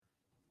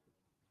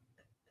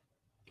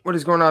What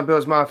is going on,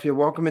 Bills Mafia?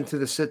 Welcome into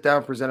the sit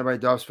down presented by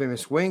Dobbs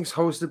Famous Wings,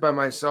 hosted by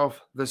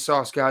myself, the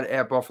Sauce God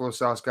at Buffalo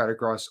Sauce God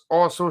across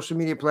all social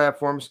media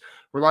platforms.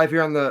 We're live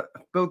here on the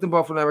Built in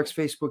Buffalo Networks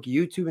Facebook,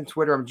 YouTube, and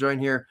Twitter. I'm joined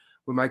here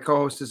with my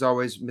co-host, as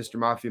always, Mr.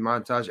 Mafia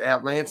Montage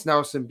at Lance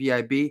Nelson,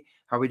 BIB.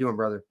 How we doing,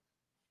 brother?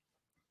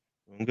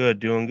 Doing good,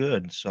 doing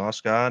good. Sauce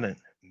God and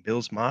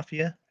Bills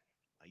Mafia.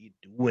 How you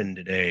doing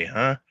today,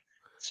 huh?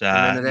 It's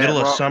Amen to that. middle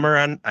of Well, summer,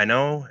 I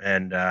know,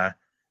 and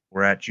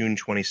we're at June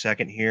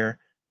 22nd here,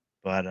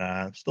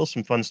 but still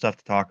some fun stuff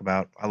to talk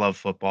about. I love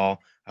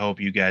football. I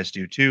hope you guys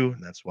do too.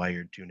 That's why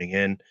you're tuning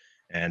in.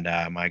 And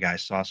my guy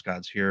Sauce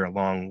God's here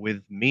along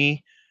with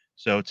me.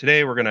 So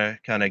today we're gonna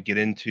kind of get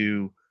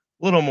into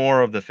a little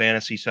more of the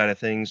fantasy side of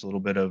things, a little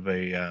bit of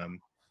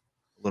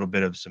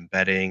some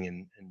betting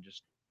and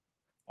just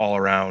all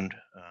around.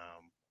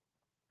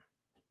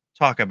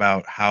 Talk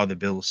about how the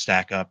Bills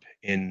stack up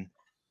in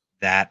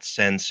that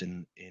sense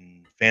in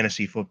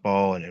fantasy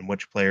football and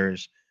which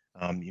players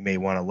you may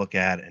want to look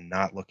at and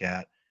not look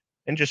at,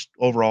 and just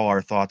overall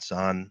our thoughts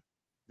on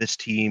this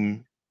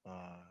team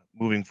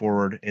moving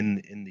forward in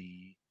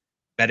the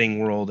betting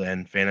world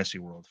and fantasy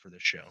world for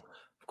this show.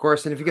 of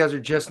course, and if you guys are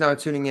just now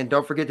tuning in,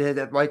 don't forget to hit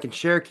that like and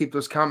share. Keep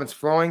those comments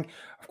flowing.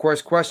 Of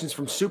course, questions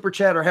from Super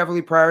Chat are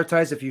heavily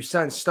prioritized. If you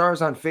send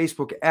stars on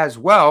Facebook as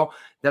well,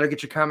 that'll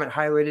get your comment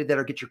highlighted.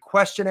 That'll get your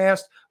question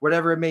asked,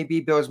 whatever it may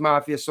be, Bills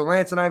Mafia. So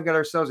Lance and I have got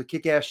ourselves a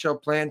kick-ass show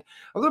planned.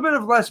 A little bit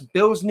of less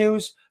Bills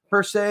news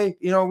per se.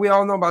 You know, we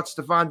all know about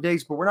Stephon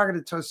Diggs, but we're not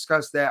going to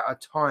discuss that a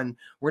ton.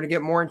 We're going to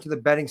get more into the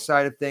betting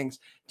side of things,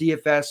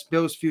 DFS,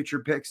 Bills future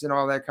picks, and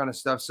all that kind of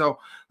stuff. So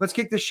let's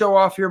kick the show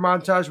off here,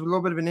 Montage, with a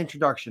little bit of an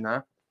introduction,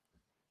 huh?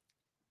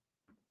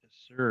 Yes,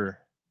 sir.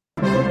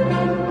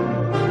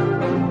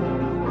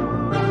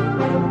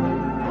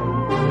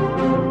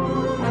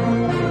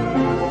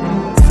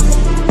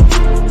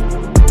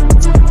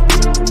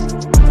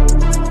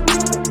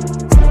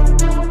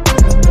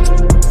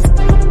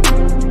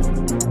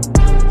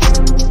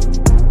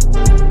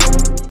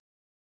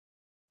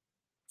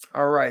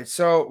 All right,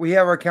 so we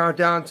have our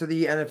countdown to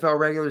the NFL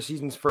regular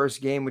season's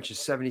first game, which is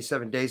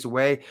 77 days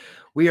away.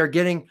 We are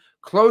getting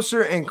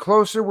closer and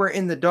closer. We're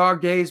in the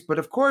dog days, but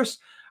of course,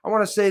 I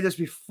want to say this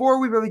before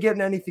we really get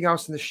into anything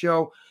else in the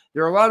show.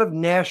 There are a lot of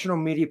national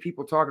media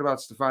people talking about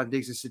Stephon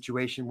Diggs'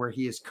 situation where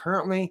he is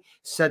currently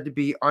said to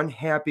be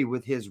unhappy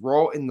with his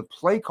role in the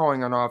play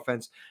calling on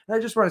offense. And I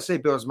just want to say,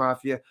 Bills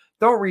Mafia,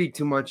 don't read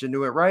too much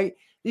into it, right?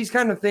 These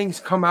kind of things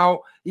come out,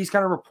 these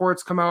kind of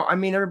reports come out. I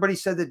mean, everybody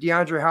said that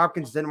DeAndre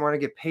Hopkins didn't want to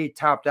get paid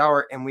top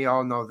dollar, and we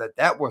all know that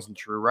that wasn't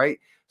true, right?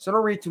 So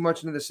don't read too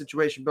much into the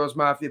situation, Bills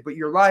Mafia, but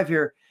you're live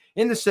here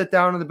in the sit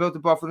down on the Built to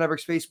Buffalo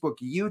Networks Facebook,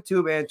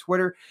 YouTube, and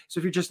Twitter. So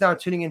if you're just now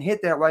tuning in,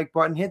 hit that like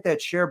button, hit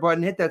that share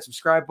button, hit that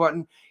subscribe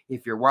button.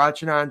 If you're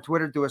watching on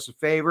Twitter, do us a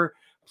favor.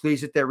 Please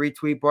hit that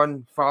retweet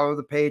button, follow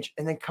the page,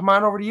 and then come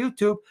on over to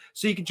YouTube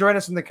so you can join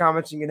us in the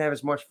comments and you can have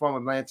as much fun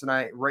with Lance and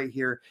I right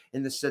here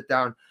in the sit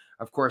down,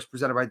 of course,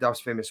 presented by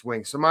Duff's Famous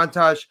Wings. So,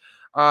 Montage,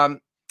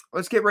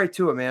 let's get right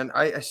to it, man.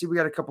 I see we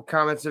got a couple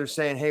comments that are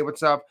saying, hey,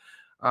 what's up?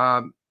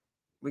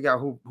 We got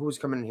who's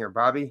coming in here?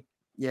 Bobby?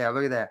 Yeah,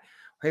 look at that.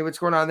 Hey, what's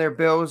going on there,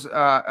 Bills?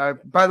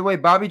 By the way,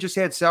 Bobby just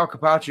had Sal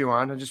Capaccio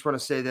on. I just want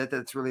to say that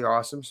that's really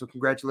awesome. So,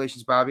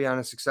 congratulations, Bobby, on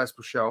a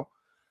successful show.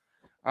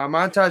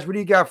 Montage, what do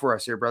you got for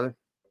us here, brother?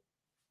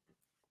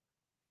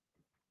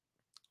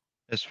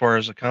 As far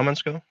as the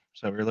comments go,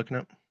 is that what you're looking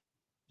at?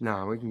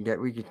 No, we can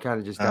kind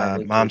of just dive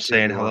into Mom it too if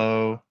saying you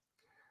want.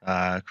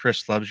 hello.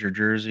 Chris loves your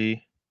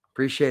jersey.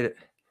 Appreciate it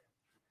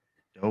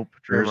Dope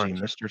very jersey,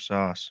 much. Mr.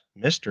 Sauce.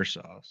 Mr.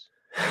 Sauce.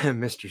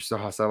 Mr.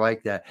 Sauce. I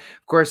like that.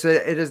 Of course,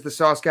 it is the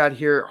Sauce God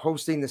here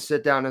hosting the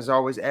sit down as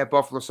always at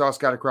Buffalo Sauce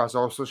God across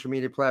all social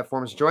media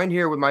platforms. Joined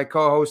here with my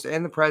co host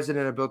and the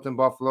president of Built in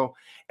Buffalo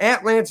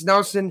at Lance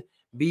Nelson,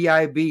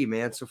 BIB,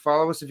 man. So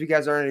follow us if you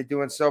guys aren't already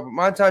doing so. But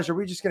Montage, are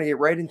we just going to get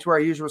right into our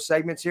usual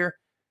segments here?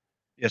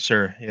 Yes,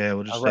 sir. Yeah,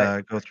 we'll All just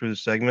right. go through the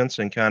segments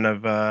and kind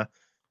of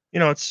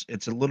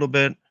it's a little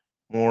bit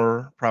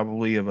more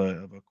probably of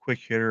a quick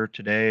hitter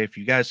today. If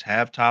you guys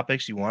have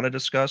topics you want to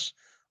discuss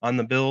on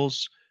the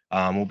Bills,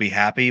 we'll be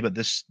happy. But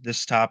this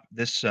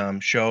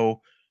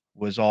show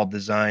was all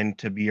designed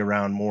to be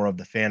around more of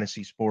the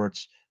fantasy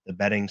sports, the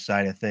betting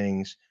side of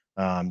things.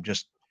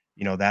 Just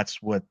that's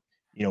what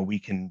we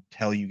can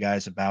tell you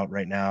guys about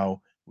right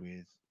now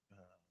with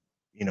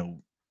you know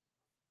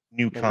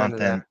new Amen to that.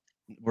 content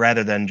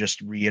rather than just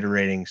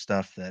reiterating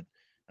stuff that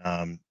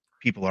um,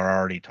 people are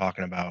already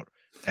talking about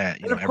at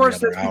And of every course,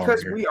 other that's hour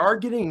because here. we are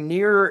getting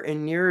nearer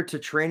and nearer to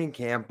training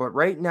camp. But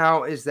right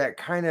now is that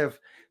kind of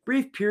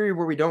brief period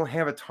where we don't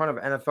have a ton of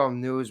NFL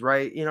news,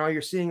 right? You know,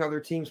 you're seeing other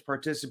teams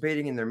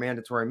participating in their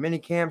mandatory mini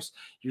camps.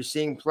 You're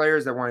seeing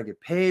players that want to get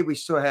paid. We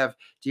still have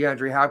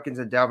DeAndre Hopkins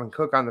and Dalvin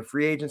Cook on the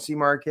free agency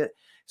market.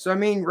 So, I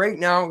mean, right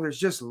now, there's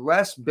just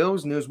less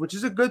Bills news, which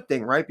is a good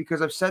thing, right?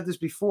 Because I've said this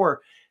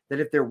before that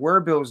if there were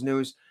Bills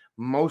news,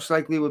 most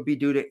likely would be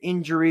due to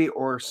injury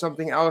or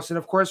something else. And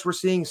of course, we're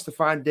seeing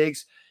Stephon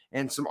Diggs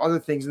and some other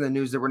things in the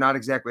news that we're not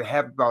exactly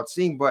happy about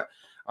seeing. But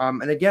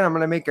And again, I'm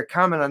going to make a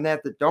comment on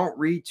that don't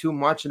read too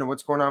much into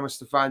what's going on with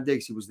Stephon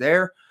Diggs. He was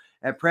there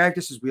at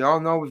practice, as we all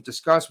know, we've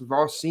discussed, we've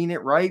all seen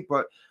it, right?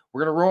 But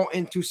we're going to roll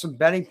into some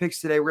betting picks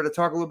today. We're going to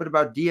talk a little bit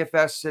about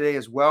DFS today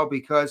as well,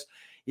 because,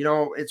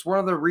 it's one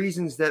of the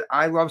reasons that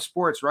I love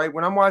sports, right?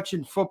 When I'm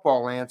watching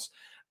football, Lance,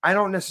 I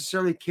don't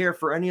necessarily care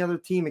for any other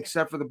team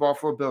except for the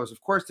Buffalo Bills.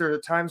 Of course, there are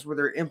times where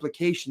there are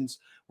implications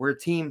where a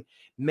team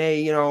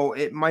may,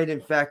 it might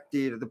infect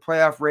the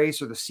playoff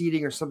race or the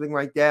seeding or something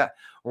like that,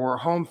 or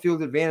home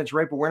field advantage,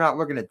 right? But we're not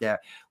looking at that.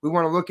 We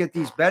want to look at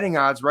these betting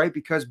odds, right?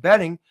 Because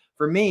betting,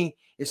 for me,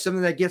 is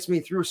something that gets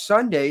me through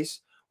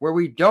Sundays where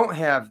we don't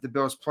have the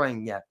Bills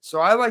playing yet. So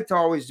I like to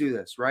always do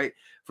this, right?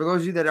 For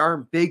those of you that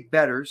aren't big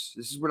bettors,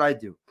 this is what I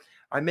do.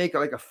 I make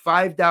like a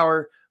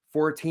 $5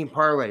 14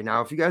 parlay.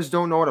 Now, if you guys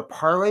don't know what a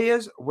parlay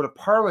is,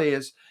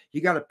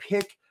 you got to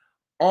pick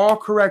all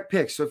correct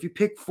picks. So if you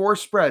pick 4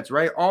 spreads,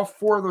 right, all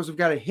 4 of those have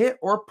got to hit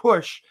or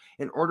push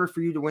in order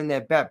for you to win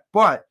that bet.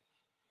 But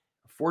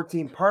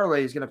 14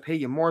 parlay is going to pay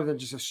you more than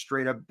just a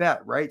straight up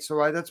bet, right?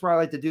 So that's why I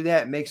like to do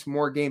that. It makes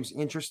more games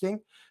interesting.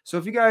 So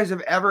if you guys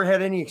have ever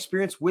had any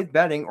experience with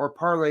betting or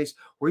parlays,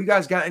 or you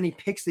guys got any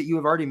picks that you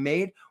have already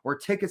made or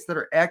tickets that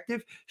are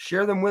active,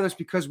 share them with us,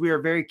 because we are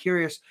very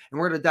curious, and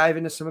we're going to dive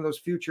into some of those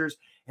futures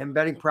and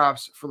betting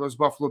props for those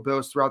Buffalo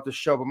Bills throughout the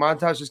show. But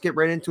Montage, just get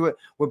right into it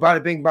with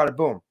Bada Bing, Bada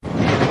Boom.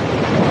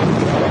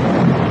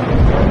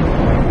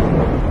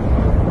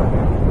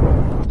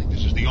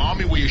 This is the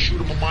Army where you shoot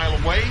them a mile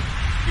away.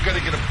 You got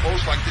to get up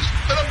close like this.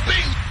 Bada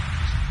bing!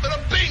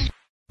 Bada bing!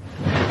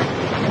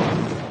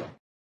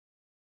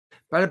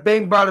 Bada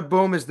bing, bada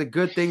boom is the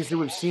good things that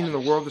we've seen in the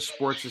world of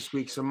sports this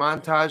week. So,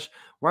 Montage,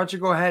 why don't you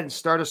go ahead and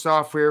start us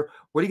off here?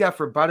 What do you got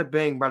for bada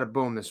bing, bada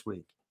boom this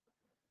week?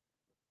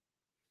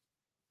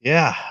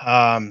 Yeah,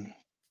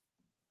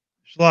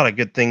 there's a lot of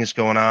good things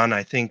going on.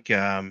 I think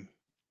for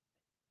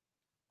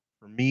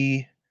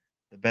me,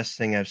 the best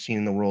thing I've seen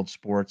in the world of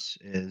sports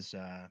is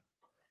I'm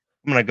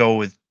going to go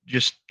with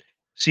just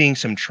seeing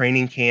some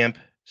training camp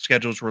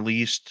schedules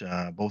released,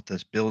 both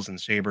the Bills and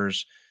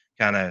Sabres,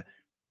 kind of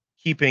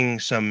keeping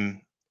some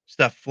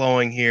stuff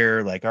flowing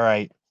here. Like, all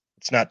right,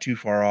 it's not too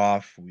far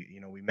off.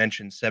 We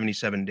mentioned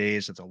 77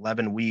 days. It's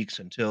 11 weeks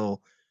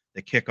until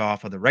the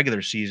kickoff of the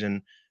regular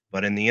season.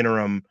 But in the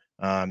interim,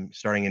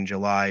 starting in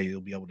July,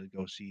 you'll be able to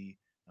go see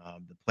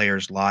the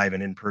players live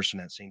and in person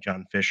at St.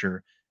 John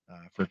Fisher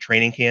for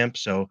training camp.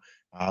 So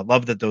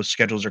love that those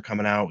schedules are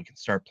coming out. We can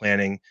start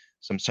planning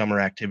some summer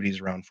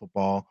activities around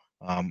football.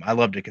 I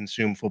love to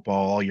consume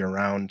football all year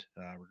round,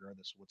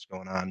 regardless of what's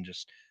going on.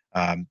 Just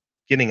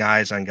getting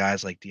eyes on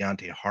guys like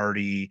Deontay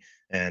Hardy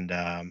and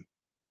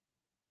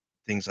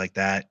things like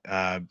that.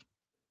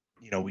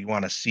 We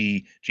want to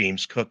see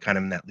James Cook kind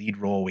of in that lead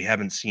role. We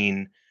haven't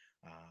seen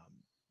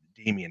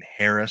Damian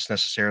Harris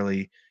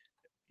necessarily,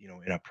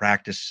 in a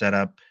practice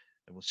setup.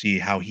 We'll see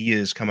how he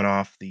is coming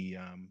off the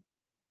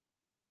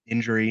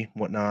injury,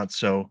 whatnot.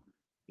 So,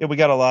 yeah, we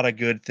got a lot of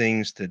good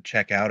things to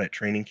check out at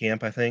training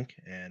camp, I think,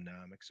 and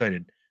I'm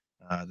excited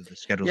that the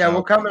schedule's Yeah, out.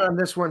 we'll comment on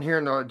this one here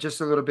in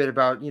just a little bit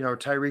about,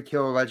 Tyreek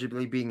Hill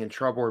allegedly being in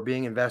trouble or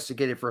being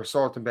investigated for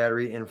assault and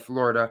battery in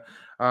Florida.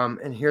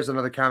 And here's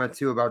another comment,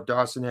 too, about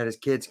Dawson at his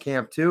kids'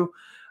 camp, too,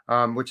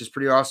 which is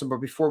pretty awesome. But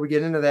before we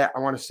get into that, I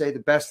want to say the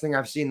best thing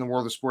I've seen in the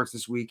world of sports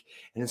this week,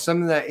 and it's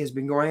something that has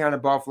been going on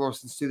in Buffalo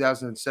since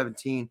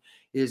 2017,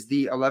 is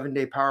the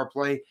 11-day power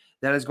play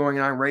that is going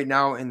on right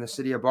now in the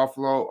city of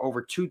Buffalo.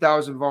 Over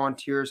 2,000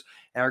 volunteers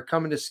are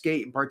coming to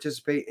skate and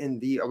participate in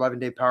the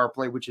 11-day power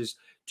play, which is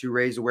to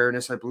raise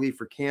awareness, I believe,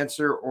 for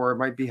cancer, or it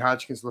might be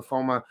Hodgkin's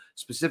lymphoma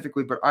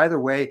specifically. But either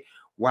way,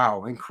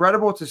 wow,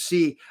 incredible to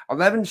see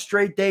 11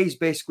 straight days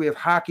basically of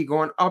hockey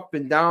going up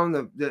and down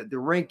the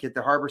rink at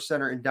the Harbor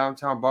Center in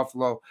downtown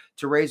Buffalo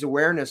to raise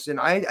awareness. And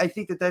I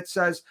think that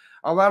says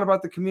a lot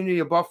about the community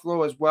of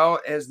Buffalo, as well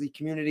as the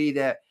community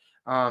that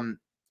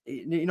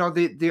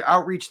the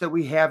outreach that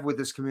we have with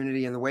this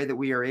community and the way that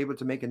we are able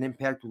to make an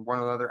impact with one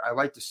another. I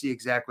like to see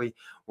exactly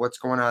what's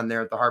going on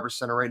there at the Harbor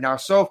Center right now.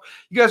 So if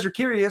you guys are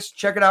curious,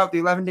 check it out. The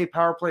 11-day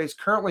power play is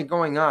currently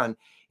going on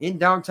in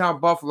downtown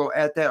Buffalo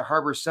at that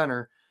Harbor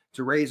Center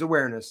to raise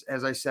awareness.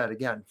 As I said,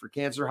 again, for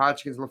cancer,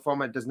 Hodgkin's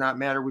lymphoma, it does not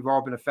matter. We've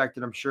all been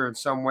affected, I'm sure, in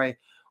some way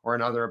or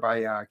another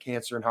by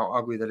cancer and how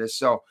ugly that is.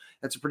 So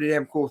that's a pretty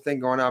damn cool thing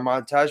going on,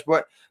 Montage.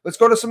 But let's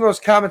go to some of those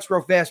comments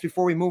real fast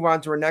before we move on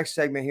to our next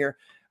segment here.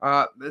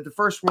 The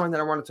first one that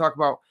I want to talk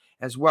about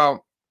as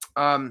well.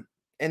 And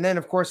then,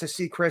 of course, I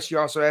see, Chris, you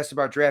also asked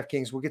about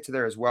DraftKings. We'll get to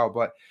there as well.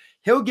 But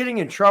Hill getting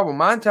in trouble.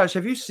 Montage,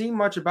 have you seen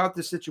much about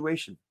this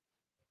situation?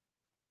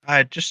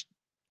 I just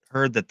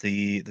heard that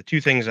the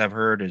two things I've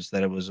heard is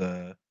that it was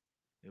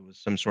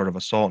some sort of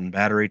assault and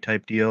battery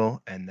type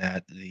deal, and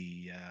that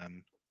the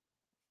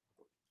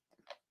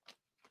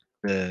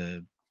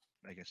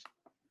I guess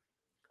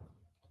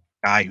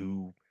guy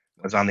who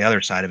was on the other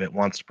side of it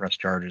wants to press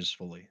charges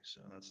fully. So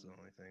that's the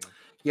only thing.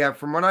 Yeah,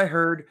 from what I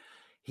heard,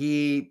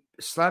 he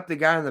slapped the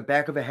guy on the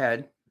back of the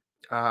head,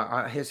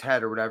 his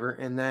head or whatever,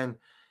 and then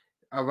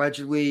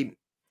allegedly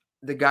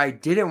the guy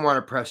didn't want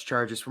to press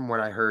charges from what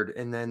I heard.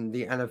 And then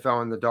the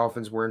NFL and the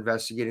Dolphins were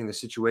investigating the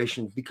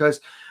situation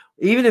because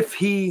even if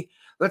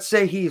let's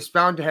say he is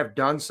found to have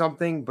done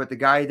something, but the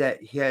guy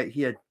that he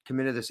had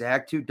committed this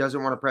act to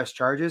doesn't want to press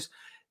charges,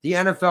 the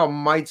NFL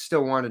might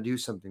still want to do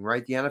something,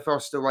 right? The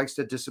NFL still likes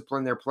to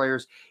discipline their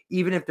players,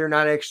 even if they're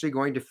not actually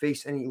going to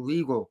face any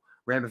legal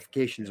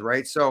ramifications,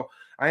 right? So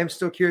I am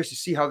still curious to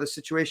see how this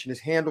situation is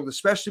handled,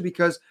 especially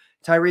because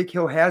Tyreek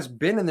Hill has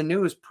been in the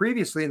news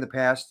previously in the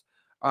past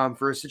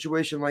for a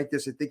situation like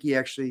this. I think he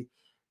actually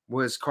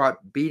was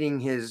caught beating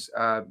his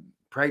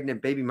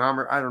pregnant baby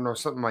mama. I don't know,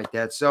 something like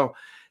that. So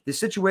the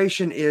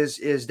situation is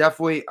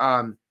definitely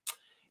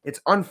it's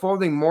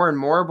unfolding more and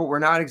more, but we're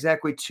not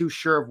exactly too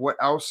sure of what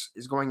else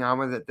is going on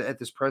with it at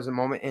this present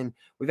moment. And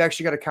we've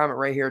actually got a comment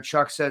right here.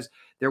 Chuck says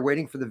they're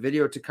waiting for the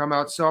video to come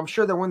out. So I'm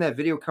sure that when that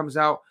video comes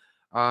out,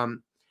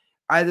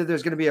 either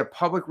there's going to be a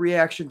public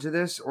reaction to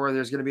this or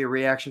there's going to be a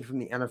reaction from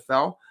the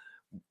NFL,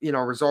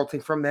 resulting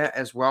from that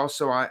as well.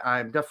 So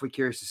I'm definitely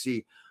curious to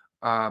see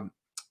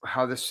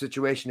how this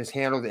situation is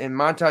handled. And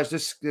Montage,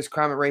 this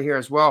comment right here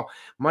as well,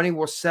 money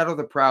will settle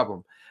the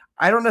problem.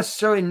 I don't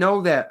necessarily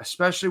know that,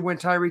 especially when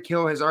Tyreek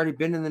Hill has already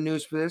been in the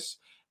news for this.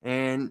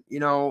 And,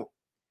 the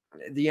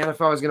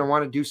NFL is going to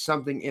want to do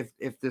something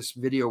if this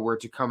video were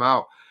to come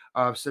out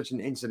of such an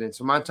incident.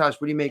 So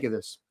Montage, what do you make of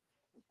this?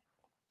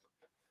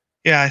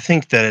 Yeah, I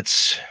think that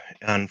it's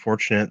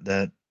unfortunate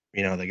that,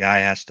 the guy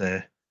has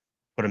to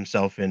put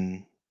himself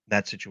in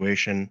that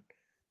situation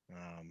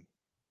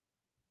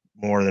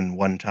more than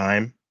one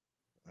time.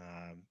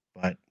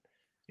 But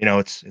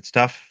it's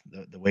tough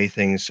the way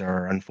things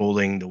are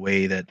unfolding, the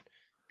way that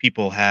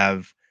people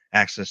have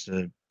access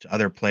to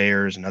other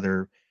players and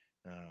other,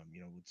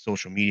 with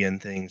social media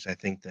and things. I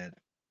think that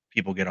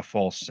people get a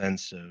false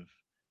sense of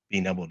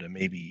being able to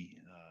maybe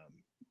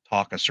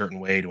talk a certain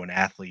way to an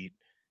athlete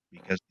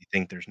because they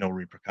think there's no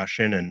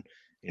repercussion. And,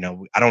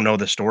 I don't know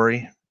the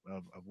story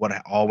of what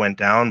all went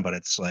down, but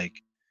it's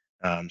like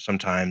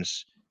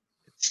sometimes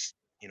it's,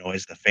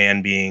 is the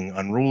fan being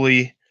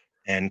unruly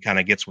and kind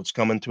of gets what's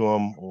coming to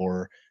him,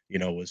 or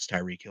was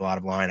Tyreek Hill out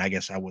of line? I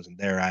guess I wasn't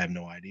there. I have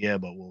no idea,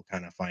 but we'll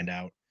kind of find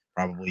out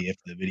probably if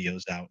the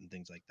video's out and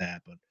things like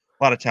that. But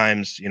a lot of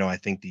times, I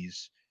think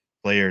these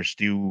players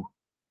do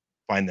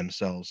find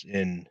themselves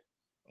in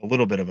a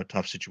little bit of a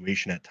tough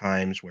situation at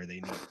times where they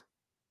need to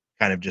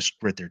kind of just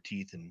grit their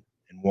teeth and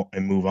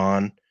move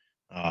on.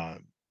 Uh,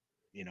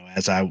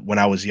 when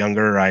I was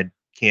younger, I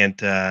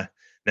can't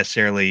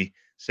necessarily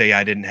say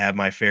I didn't have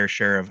my fair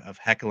share of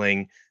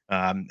heckling.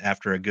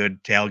 After a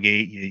good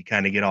tailgate, you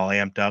kind of get all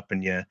amped up,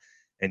 and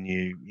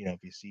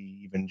if you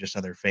see even just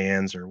other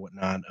fans or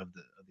whatnot of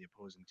the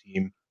opposing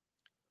team,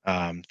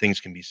 things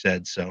can be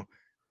said. So,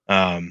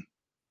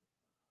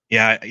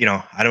 yeah,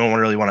 I don't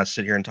really want to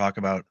sit here and talk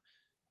about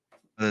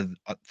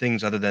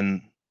things other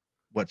than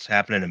what's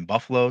happening in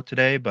Buffalo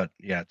today. But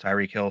yeah,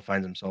 Tyreek Hill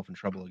finds himself in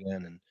trouble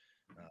again, and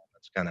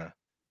that's kind of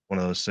one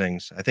of those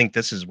things. I think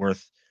this is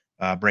worth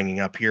bringing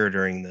up here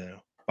during the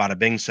Bada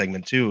Bing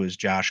segment too. Is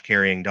Josh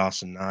carrying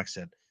Dawson Knox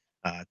at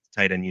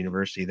Tight End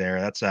University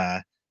there? That's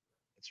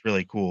it's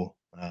really cool.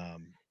 That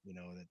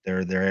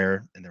they're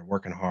there and they're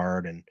working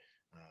hard, and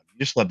you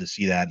just love to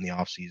see that in the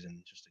off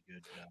season. Just a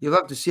good. You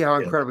love to see how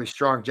Yeah. incredibly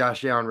strong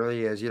Josh Allen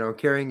really is.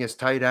 Carrying his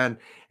tight end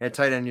at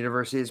Tight End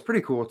University is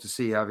pretty cool to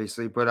see,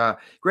 obviously. But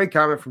great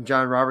comment from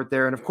John Robert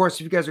there. And of course,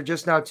 if you guys are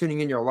just now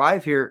tuning in, you're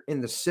live here in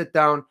the sit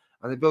down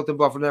on the Built in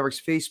Buffalo Network's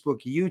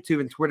Facebook, YouTube,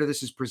 and Twitter.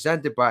 This is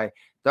presented by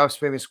Duff's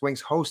Famous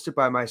Wings, hosted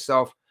by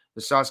myself,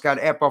 the Sauce God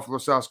at Buffalo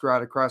Sauce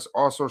God across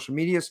all social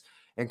medias,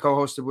 and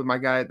co-hosted with my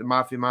guy at the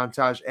Mafia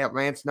Montage at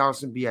Lance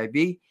Nelson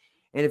BIB.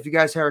 And if you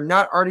guys are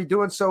not already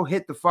doing so,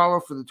 hit the follow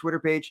for the Twitter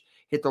page,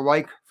 hit the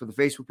like for the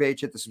Facebook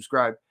page, hit the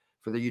subscribe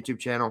for the YouTube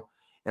channel.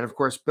 And of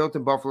course, Built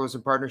in Buffalo is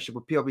in partnership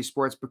with PLB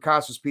Sports,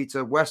 Picasso's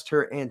Pizza, West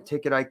Her, and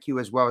Ticket IQ,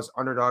 as well as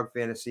Underdog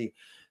Fantasy.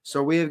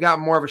 So we have got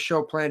more of a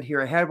show planned here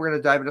ahead. We're going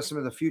to dive into some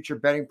of the future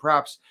betting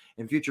props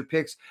and future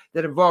picks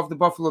that involve the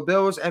Buffalo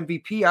Bills,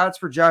 MVP odds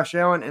for Josh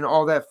Allen, and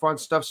all that fun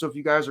stuff. So if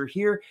you guys are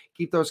here,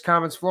 keep those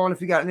comments flowing.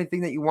 If you got anything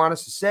that you want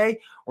us to say,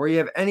 or you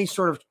have any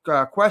sort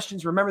of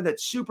questions, remember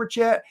that Super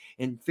Chat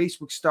and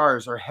Facebook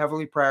stars are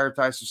heavily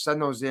prioritized. So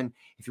send those in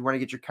if you want to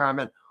get your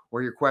comment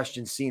or your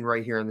question seen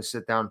right here in the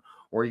sit down,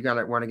 or you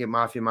want to get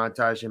Mafia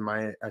Montage in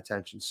my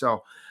attention.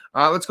 So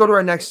let's go to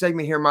our next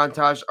segment here,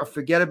 Montage.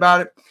 Forget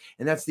about it.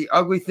 And that's the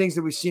ugly things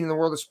that we've seen in the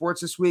world of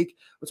sports this week.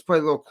 Let's play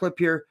a little clip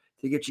here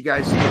to get you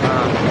guys.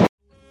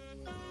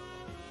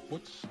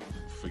 What's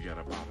forget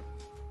about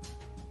it?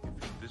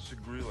 If you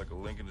disagree like a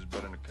Lincoln is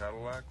better than a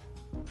Cadillac,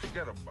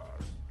 forget about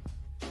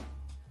it.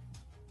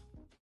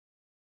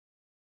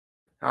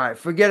 All right,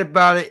 forget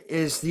about it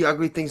is the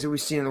ugly things that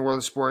we've seen in the world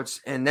of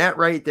sports. And that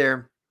right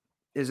there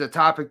is a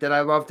topic that I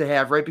love to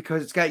have, right?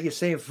 Because it's got you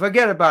saying,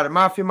 forget about it.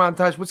 Mafia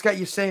Montage, what's got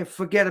you saying,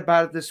 forget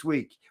about it this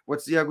week?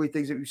 What's the ugly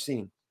things that we've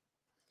seen?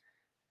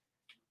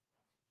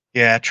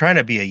 Yeah, trying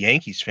to be a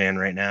Yankees fan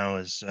right now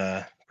is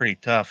pretty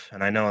tough,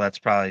 and I know that's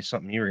probably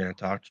something you were going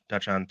to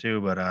touch on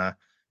too. But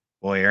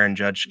boy, Aaron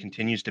Judge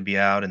continues to be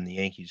out, and the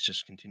Yankees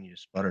just continue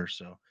to sputter.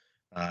 So,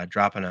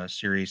 dropping a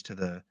series to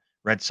the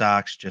Red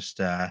Sox, just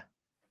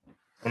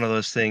one of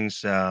those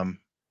things.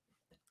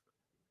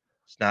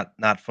 It's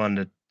not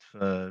fun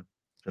to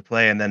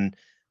play. And then,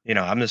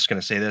 I'm just going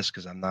to say this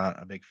because I'm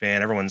not a big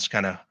fan. Everyone's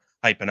kind of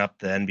hyping up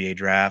the NBA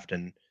draft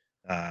and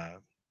uh,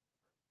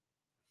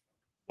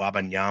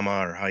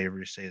 Wabanyama, or however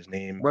you say his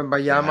name.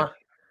 Wembayama.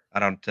 I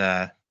don't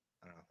know.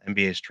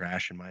 NBA is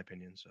trash in my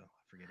opinion, so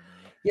forget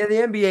about it. Yeah,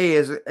 the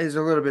NBA is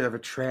a little bit of a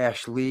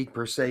trash league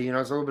per se.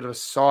 It's a little bit of a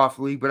soft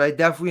league, but I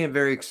definitely am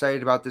very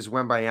excited about this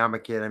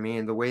Wembayama kid. I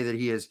mean, the way that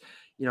he is,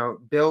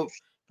 built,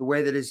 the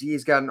way that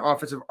he's got an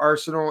offensive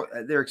arsenal.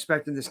 They're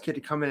expecting this kid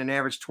to come in and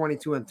average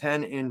 22 and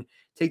 10 and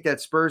take that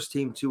Spurs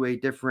team to a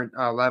different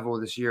level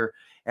this year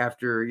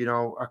after,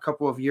 a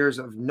couple of years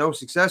of no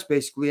success,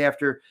 basically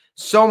after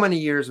so many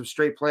years of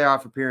straight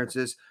playoff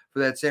appearances for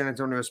that San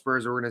Antonio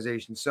Spurs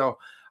organization. So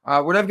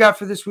what I've got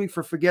for this week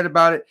for Forget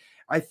About It,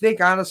 I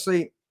think,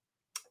 honestly,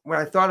 when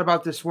I thought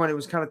about this one, it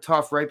was kind of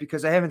tough, right?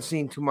 Because I haven't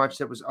seen too much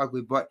that was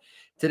ugly. But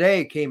today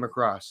it came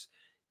across.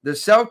 The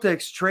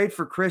Celtics trade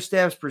for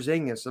Kristaps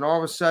Porzingis. And all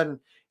of a sudden,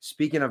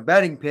 speaking of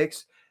betting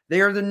picks, they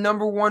are the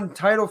number one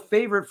title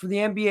favorite for the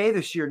NBA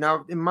this year.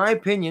 Now, in my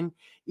opinion,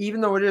 even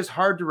though it is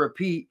hard to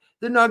repeat,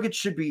 the Nuggets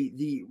should be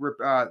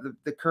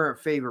the current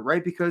favorite,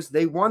 right? Because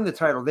they won the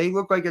title. They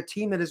look like a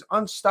team that is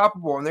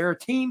unstoppable. And they're a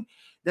team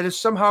that is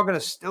somehow going to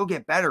still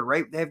get better,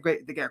 right? They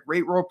got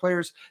great role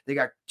players. They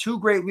got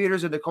two great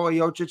leaders in Nikola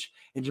Jokic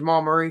and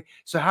Jamal Murray.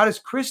 So how does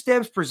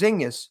Kristaps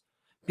Porzingis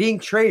being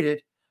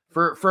traded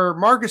for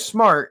Marcus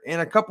Smart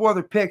and a couple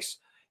other picks,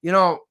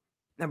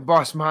 and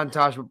Boss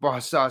Montage with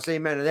Boss Sauce.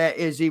 Amen to that,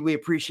 Izzy. We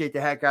appreciate the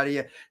heck out of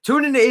you.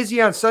 Tune into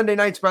Izzy on Sunday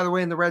nights, by the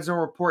way, in the Red Zone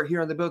Report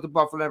here on the Built to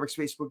Buffalo Networks,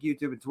 Facebook,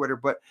 YouTube, and Twitter.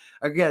 But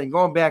again,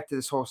 going back to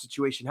this whole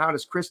situation, how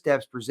does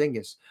Kristaps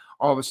Porzingis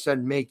all of a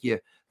sudden make you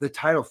the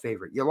title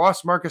favorite? You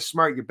lost Marcus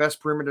Smart, your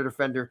best perimeter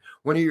defender,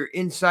 one of your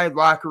inside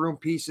locker room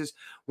pieces,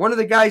 one of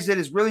the guys that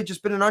has really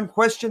just been an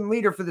unquestioned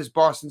leader for this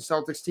Boston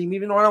Celtics team,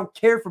 even though I don't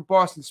care for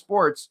Boston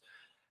sports.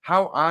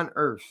 How on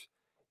earth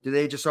do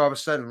they just all of a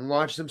sudden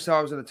launch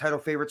themselves in the title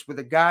favorites with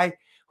a guy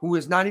who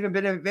has not even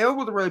been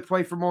available to really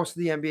play for most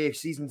of the NBA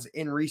seasons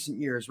in recent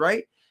years,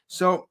 right?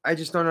 So I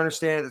just don't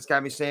understand it. That's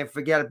got me saying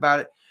forget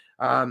about it.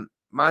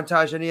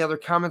 Montage, any other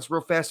comments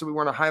real fast that we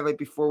want to highlight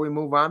before we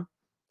move on?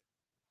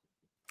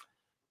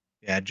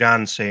 Yeah,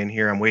 John's saying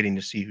here, I'm waiting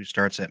to see who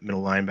starts at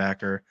middle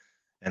linebacker.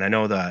 And I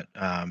know that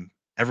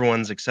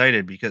everyone's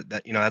excited because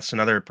that's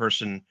another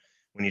person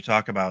when you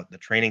talk about the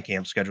training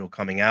camp schedule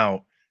coming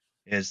out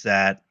is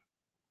that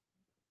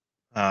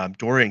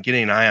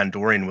getting an eye on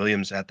Dorian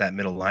Williams at that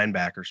middle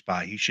linebacker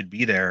spot. He should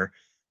be there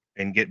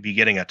and be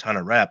getting a ton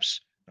of reps.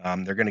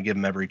 They're going to give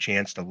him every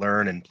chance to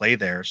learn and play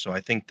there. So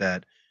I think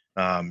that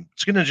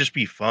it's going to just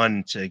be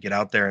fun to get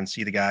out there and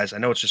see the guys. I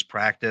know it's just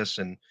practice,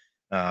 and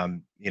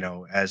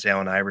as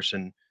Allen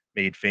Iverson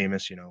made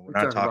famous, we're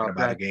not talking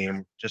about a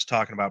game, just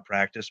talking about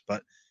practice.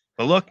 But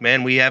look,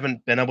 man, we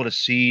haven't been able to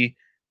see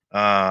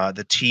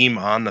the team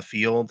on the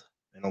field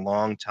in a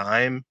long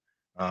time.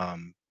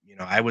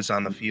 I was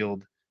on the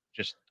field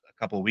just a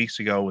couple of weeks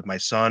ago with my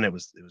son. It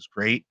was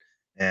great,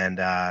 and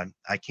I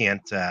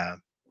can't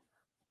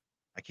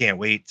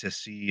wait to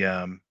see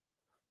to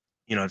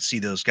see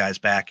those guys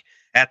back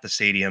at the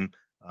stadium.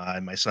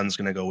 And my son's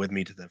going to go with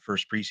me to the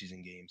first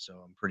preseason game,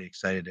 so I'm pretty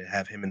excited to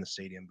have him in the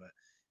stadium.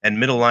 And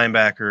middle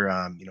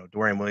linebacker,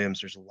 Dorian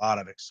Williams. There's a lot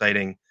of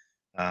exciting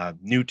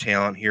new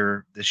talent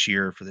here this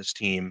year for this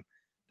team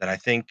that I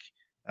think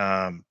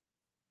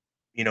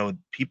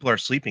people are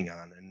sleeping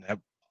on, and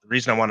the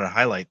reason I wanted to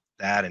highlight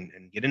that and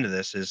get into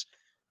this is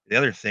the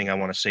other thing I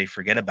want to say,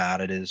 forget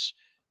about it, is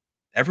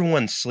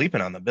everyone's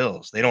sleeping on the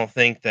Bills. They don't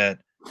think that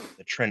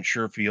the Trent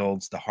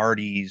Sherfields, the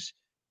Hardys,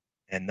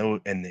 and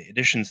the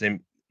additions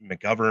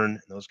McGovern,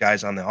 and those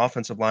guys on the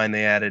offensive line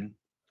they added,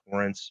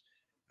 Lawrence.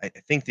 I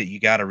think that you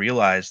got to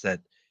realize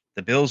that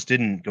the Bills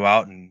didn't go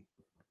out and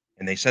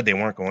they said they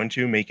weren't going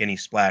to make any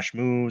splash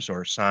moves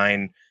or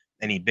sign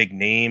any big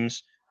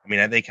names. I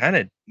mean, they kind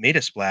of made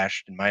a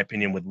splash, in my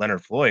opinion, with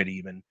Leonard Floyd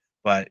even.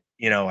 But,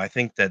 I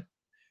think that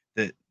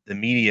the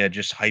media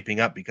just hyping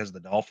up because the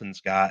Dolphins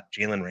got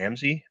Jalen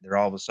Ramsey, they're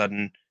all of a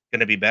sudden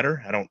going to be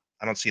better. I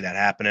don't see that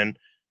happening.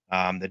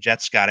 The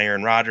Jets got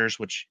Aaron Rodgers,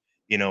 which,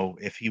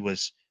 if he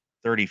was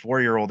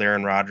 34-year-old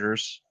Aaron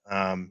Rodgers,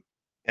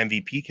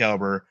 MVP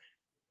caliber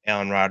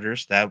Aaron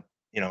Rodgers, that,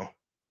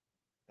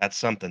 that's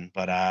something.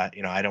 But,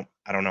 I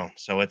don't know.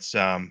 So it's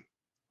one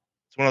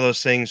of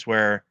those things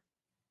where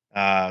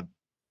the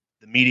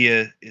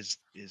media is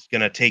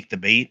going to take the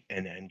bait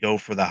and go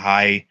for the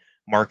high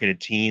marketed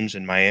teams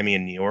in Miami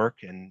and New York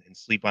and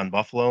sleep on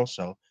Buffalo,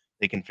 so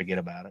they can forget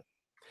about it.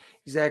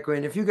 Exactly.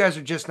 And if you guys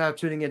are just now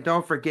tuning in,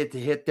 don't forget to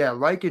hit that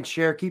like and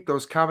share. Keep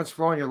those comments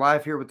flowing. You're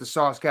live here with the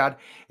Sauce God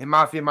and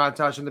Mafia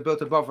Montage on the Built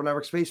to Buffalo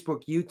Networks,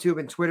 Facebook, YouTube,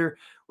 and Twitter,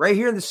 right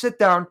here in the sit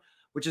down,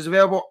 which is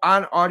available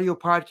on audio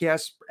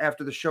podcasts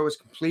after the show is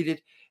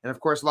completed. And of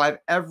course, live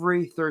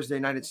every Thursday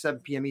night at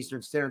 7 p.m.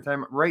 Eastern Standard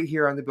Time, right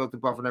here on the Built to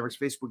Buffalo Network's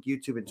Facebook,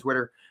 YouTube, and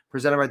Twitter,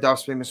 presented by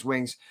Duff's Famous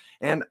Wings.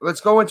 And let's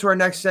go into our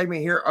next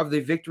segment here of the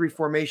victory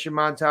formation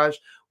montage,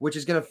 which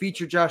is going to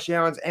feature Josh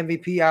Allen's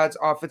MVP odds,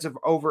 offensive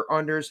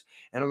over-unders,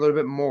 and a little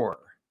bit more.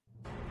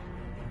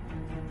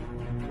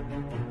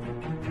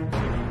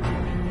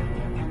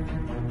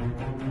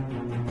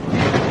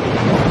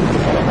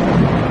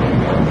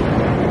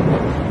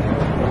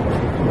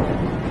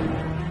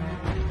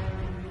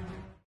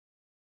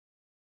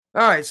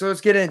 All right, so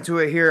let's get into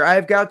it here.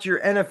 I've got your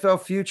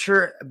NFL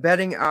future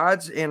betting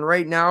odds, and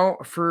right now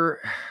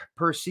for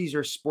per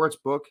Caesar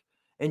Sportsbook,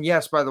 and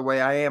yes, by the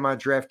way, I am on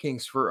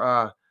DraftKings for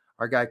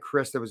our guy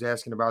Chris that was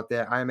asking about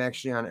that. I'm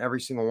actually on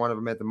every single one of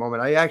them at the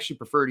moment. I actually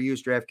prefer to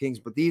use DraftKings,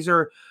 but these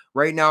are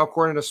right now,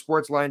 according to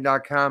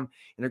sportsline.com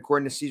and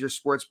according to Caesar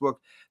Sportsbook,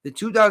 the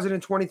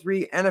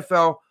 2023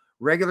 NFL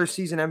regular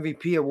season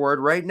MVP award.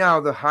 Right now,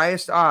 the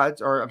highest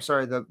odds, or I'm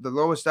sorry, the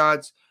lowest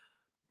odds,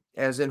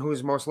 as in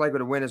who's most likely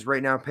to win, is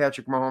right now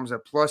Patrick Mahomes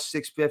at plus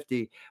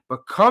 650.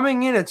 But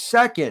coming in at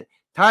second,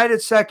 tied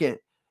at second,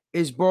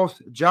 is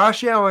both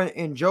Josh Allen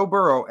and Joe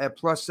Burrow at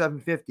plus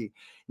 750.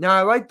 Now,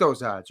 I like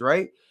those odds,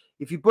 right?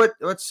 If you put,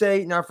 let's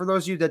say, now for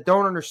those of you that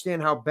don't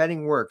understand how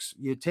betting works,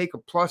 you take a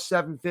plus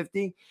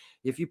 750.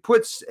 If you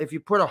put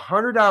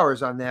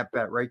 $100 on that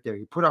bet right there,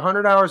 you put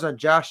 $100 on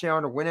Josh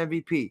Allen to win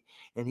MVP,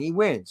 and he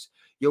wins,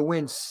 you'll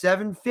win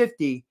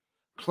 750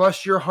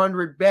 plus your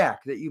 100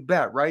 back that you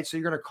bet, right? So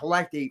you're going to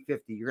collect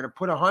 850. You're going to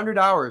put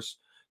 $100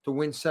 to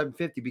win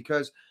 750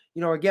 because,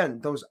 again,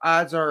 those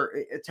odds are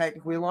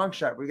technically a long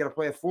shot. We got to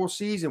play a full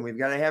season. We've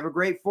got to have a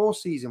great full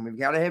season. We've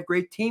got to have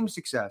great team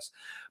success.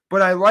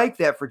 But I like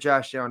that for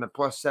Josh Allen at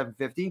plus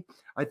 750.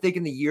 I think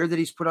in the year that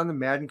he's put on the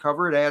Madden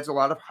cover, it adds a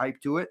lot of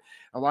hype to it.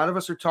 A lot of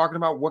us are talking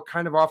about what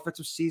kind of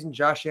offensive season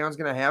Josh Allen's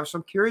going to have. So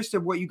I'm curious to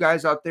what you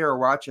guys out there are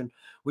watching,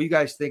 what you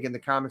guys think in the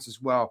comments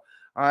as well.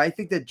 I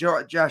think that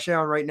Josh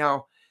Allen right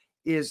now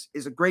is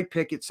a great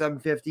pick at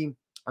 750.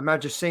 I'm not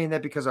just saying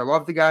that because I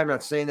love the guy. I'm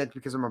not saying that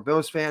because I'm a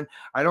Bills fan.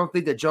 I don't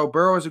think that Joe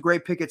Burrow is a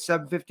great pick at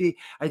 750.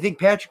 I think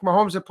Patrick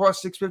Mahomes at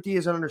plus 650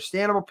 is an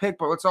understandable pick,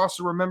 but let's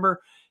also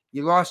remember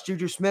you lost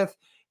Juju Smith.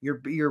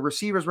 Your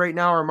receivers right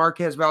now are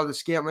Marquez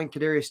Valdes-Scantling,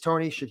 Kadarius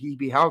Toney, should he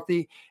be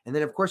healthy. And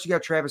then, of course, you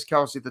got Travis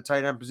Kelce at the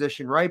tight end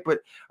position, right? But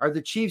are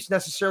the Chiefs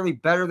necessarily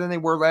better than they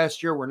were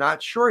last year? We're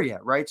not sure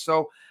yet, right?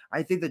 So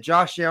I think that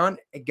Josh Allen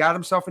got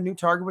himself a new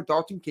target with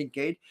Dalton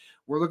Kincaid.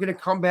 We're looking to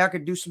come back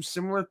and do some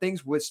similar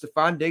things with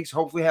Stephon Diggs,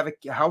 hopefully have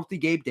a healthy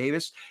Gabe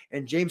Davis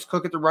and James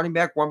Cook at the running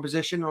back one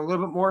position, and a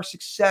little bit more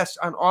success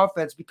on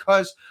offense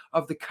because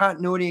of the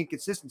continuity and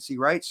consistency,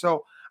 right?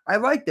 So I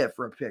like that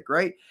for a pick,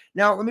 right?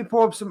 Now, let me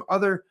pull up some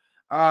other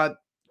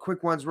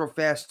quick ones real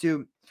fast,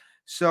 too.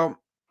 So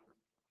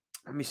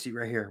let me see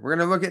right here. We're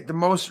going to look at the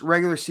most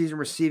regular season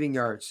receiving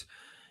yards,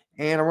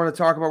 and I want to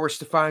talk about where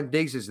Stephon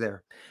Diggs is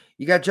there.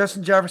 You got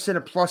Justin Jefferson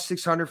at plus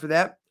 600 for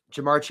that.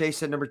 Jamar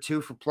Chase at number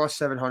 2 for plus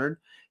 700.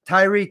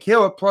 Tyreek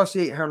Hill at plus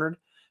 800.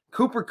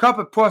 Cooper Kupp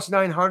at plus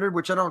 900,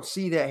 which I don't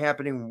see that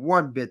happening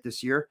one bit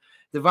this year.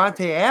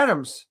 Devontae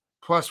Adams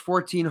plus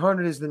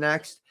 1,400 is the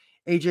next.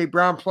 A.J.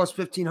 Brown plus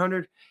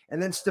 1,500.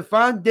 And then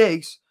Stephon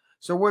Diggs.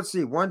 So let's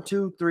see. 1,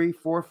 2, 3,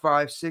 4,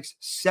 5, 6,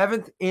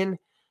 7th in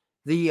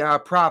the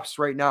props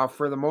right now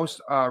for the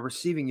most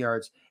receiving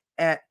yards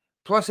at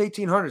plus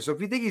 1,800. So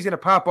if you think he's going to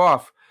pop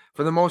off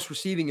for the most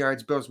receiving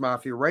yards, Bills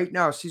Mafia, right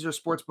now, Caesar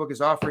Sportsbook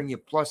is offering you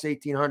plus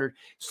 1,800.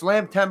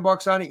 Slam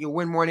 $10 on it, you'll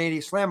win 180.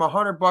 Slam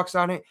 $100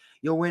 on it,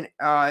 you'll win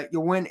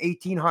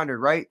 1,800,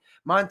 right?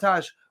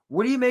 Montage,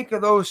 what do you make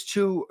of those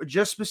two,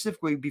 just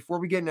specifically, before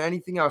we get into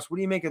anything else, what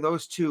do you make of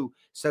those two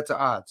sets of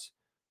odds?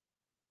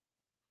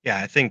 Yeah,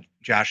 I think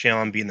Josh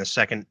Allen being the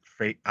second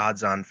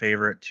odds-on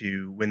favorite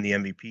to win the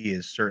MVP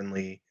is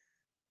certainly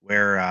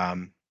where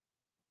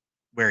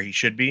he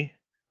should be.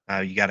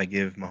 You got to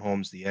give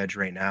Mahomes the edge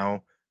right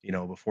now,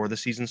 before the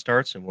season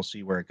starts, and we'll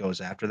see where it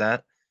goes after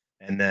that.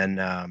 And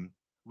then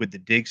with the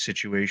Diggs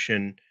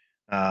situation,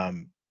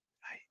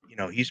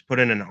 he's put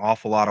in an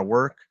awful lot of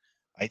work.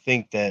 I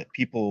think that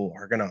people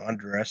are going to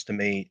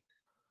underestimate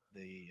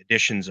the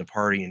additions of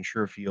Hardy and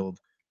Sherfield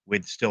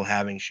with still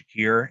having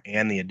Shakir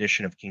and the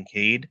addition of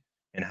Kincaid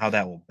and how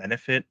that will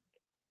benefit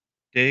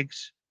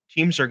Diggs.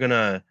 Teams are going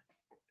to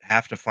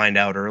have to find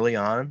out early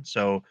on.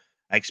 So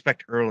I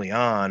expect early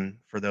on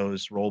for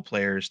those role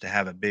players to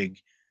have a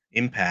big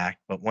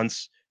impact. But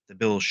once the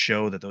Bills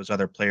show that those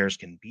other players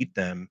can beat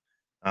them,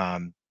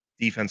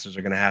 defenses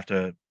are going to have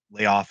to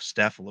lay off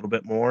Steph a little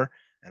bit more.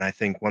 And I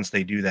think once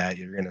they do that,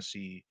 you're going to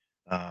see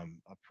a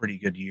pretty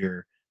good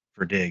year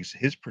for Diggs.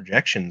 His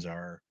projections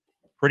are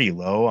pretty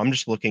low. I'm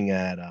just looking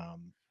at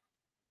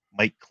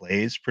Mike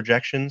Clay's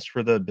projections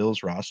for the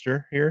Bills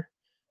roster here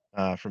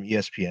from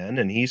ESPN,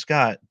 and he's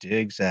got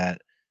Diggs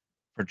at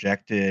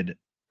projected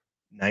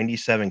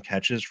 97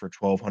 catches for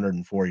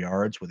 1,204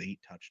 yards with 8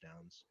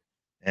 touchdowns.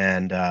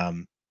 And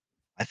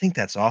I think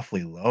that's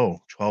awfully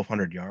low,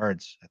 1,200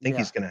 yards. I think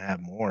he's going to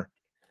have more.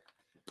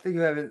 I think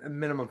you have a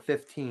minimum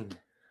 15.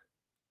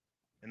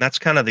 And that's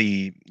kind of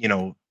the,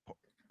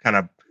 kind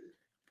of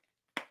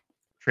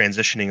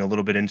transitioning a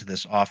little bit into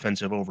this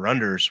offensive over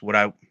unders, what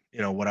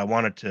I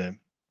wanted to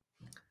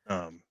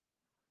um,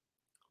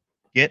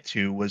 get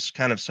to was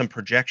kind of some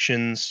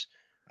projections.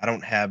 I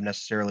don't have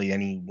necessarily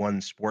any one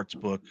sports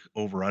book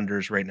over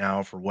unders right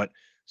now for what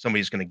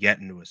somebody's going to get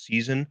into a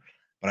season,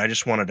 but I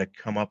just wanted to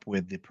come up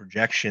with the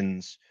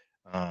projections.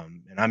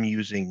 And I'm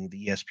using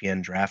the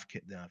ESPN draft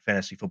kit,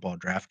 fantasy football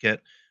draft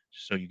kit,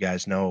 so you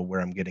guys know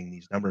where I'm getting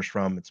these numbers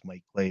from. It's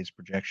Mike Clay's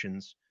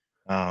projections.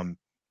 Um,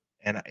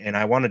 and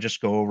I want to just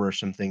go over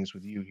some things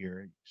with you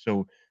here.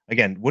 So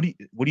again, what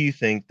do you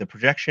think the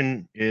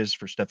projection is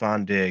for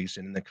Stephon Diggs?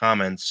 And in the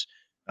comments,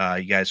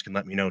 you guys can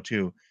let me know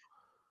too.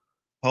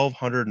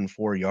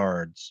 1,204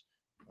 yards.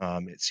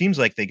 It seems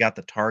like they got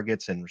the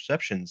targets and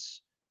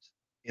receptions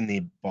in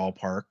the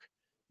ballpark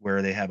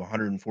where they have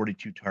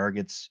 142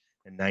 targets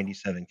and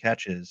 97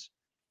 catches.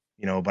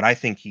 But I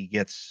think he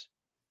gets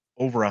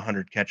over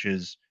 100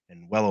 catches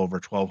and well over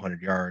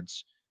 1,200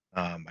 yards.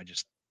 I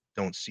just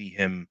don't see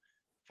him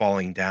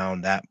falling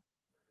down that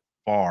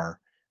far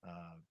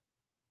uh,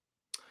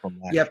 from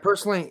last Yeah, year.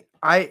 personally,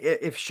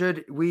 if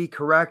should we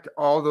correct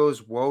all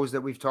those woes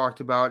that we've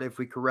talked about, if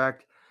we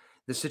correct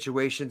the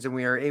situations and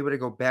we are able to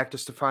go back to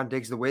Stephon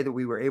Diggs the way that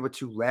we were able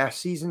to last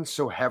season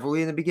so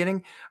heavily in the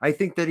beginning, I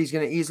think that he's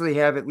going to easily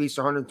have at least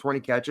 120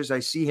 catches. I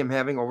see him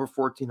having over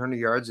 1,400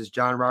 yards, as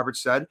John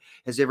Roberts said.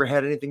 Has he ever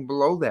had anything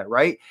below that,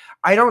 right?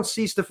 I don't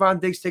see Stephon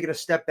Diggs taking a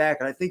step back,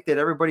 and I think that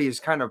everybody is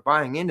kind of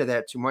buying into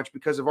that too much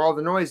because of all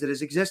the noise that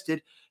has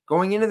existed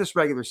going into this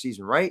regular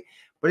season, right?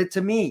 But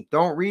to me,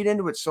 don't read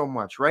into it so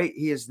much, right?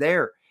 He is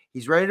there.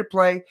 He's ready to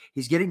play.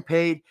 He's getting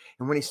paid.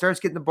 And when he starts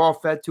getting the ball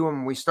fed to him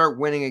and we start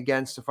winning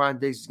again,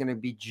 Stephon Diggs is going to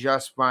be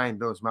just fine,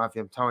 Bills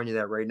Mafia. I'm telling you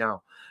that right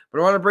now. But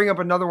I want to bring up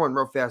another one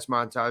real fast,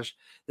 Montage.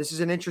 This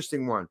is an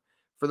interesting one.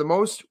 For the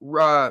most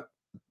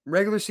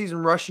regular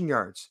season rushing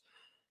yards,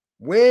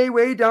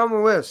 way down the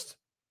list,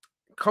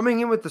 coming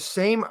in with the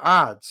same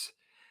odds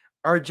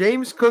are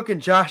James Cook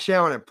and Josh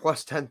Allen at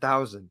plus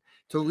 10,000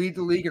 to lead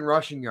the league in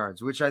rushing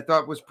yards, which I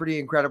thought was pretty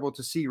incredible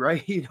to see,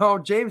 right?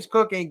 James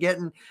Cook ain't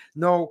getting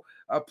no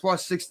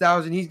plus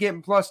 6,000. He's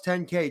getting plus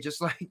 10K,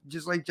 just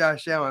like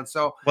Josh Allen.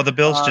 So, Well, the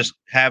Bills um, just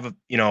have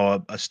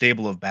a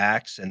stable of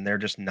backs, and they're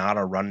just not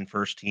a run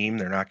first team.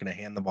 They're not going to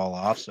hand the ball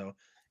off. So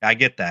I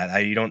get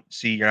that. You're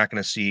not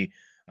going to see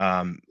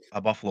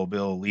a Buffalo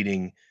Bill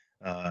leading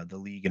the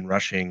league in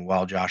rushing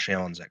while Josh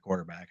Allen's at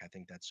quarterback. I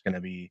think that's going to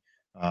be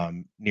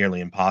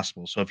nearly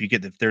impossible. So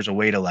if there's a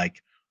way to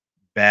like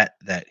bet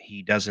that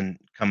he doesn't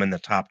come in the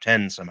top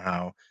 10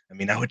 somehow, I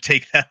mean, I would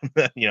take that,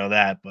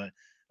 that. But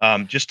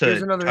just here's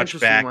to another touch interesting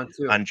back one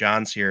too. on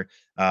John's here,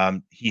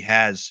 he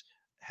has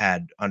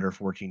had under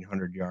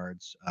 1,400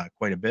 yards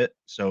quite a bit.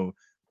 So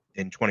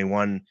in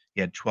 21, he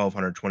had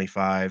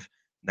 1,225,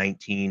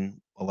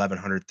 19,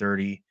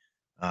 1,130,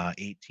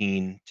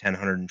 18,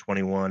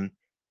 1,021,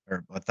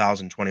 or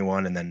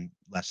 1,021, and then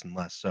less and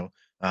less. So,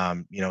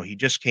 he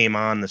just came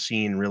on the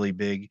scene really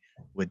big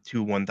with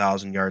two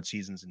 1,000 yard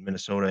seasons in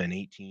Minnesota in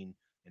 18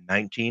 and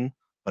 19,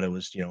 but it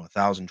was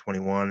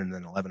 1,021 and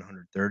then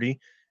 1,130,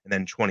 and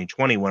then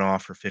 2020 went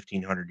off for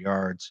 1,500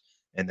 yards,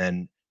 and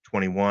then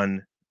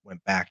 21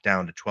 went back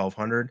down to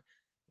 1,200.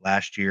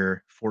 Last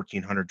year,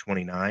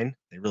 1,429.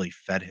 They really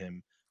fed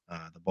him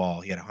the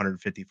ball. He had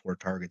 154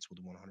 targets with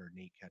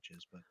 108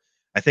 catches, but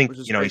I think Which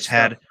is great he's stuff.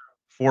 had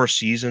 4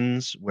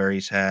 seasons where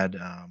he's had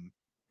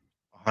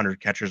 100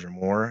 catches or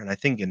more. And I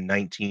think in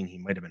 19 he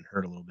might have been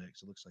hurt a little bit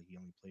because it looks like he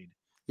only played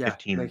Yeah,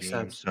 15 makes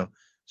games. sense.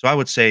 So I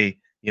would say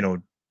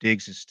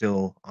Diggs is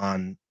still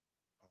on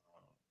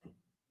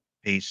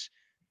pace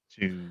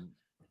to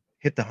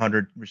hit the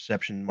 100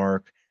 reception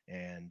mark,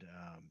 and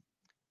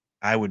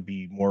I would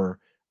be more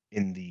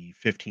in the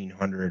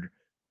 1,500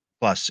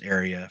 plus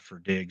area for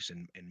Diggs,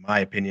 in my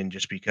opinion,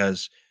 just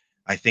because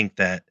I think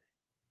that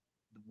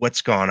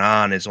what's gone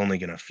on is only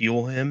going to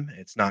fuel him.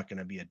 It's not going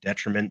to be a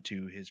detriment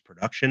to his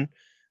production.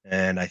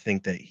 And I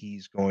think that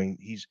he's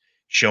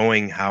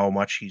showing how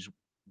much he's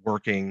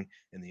working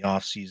in the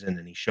off season,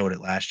 and he showed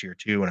it last year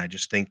too. And I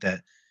just think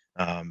that,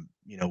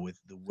 with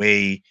the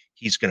way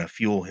he's going to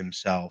fuel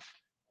himself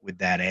with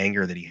that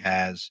anger that he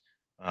has,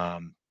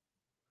 um,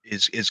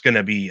 is going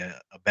to be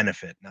a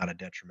benefit, not a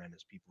detriment,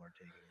 as people are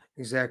taking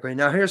it. Exactly.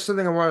 Now, here's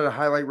something I wanted to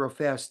highlight real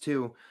fast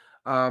too.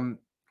 Um,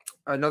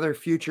 Another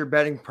future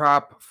betting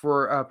prop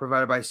for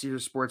provided by Caesar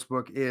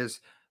Sportsbook is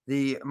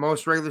the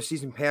most regular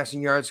season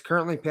passing yards.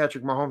 Currently,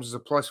 Patrick Mahomes is a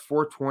plus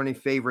 420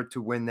 favorite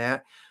to win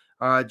that.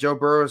 Joe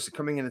Burrow is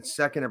coming in at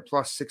second at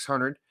plus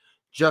 600.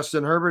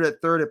 Justin Herbert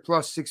at third at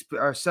plus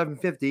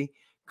 750.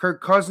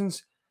 Kirk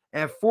Cousins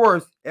at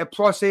fourth at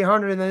plus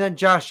 800, and then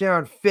Josh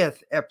Allen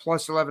fifth at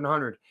plus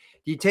 1100.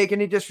 Do you take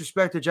any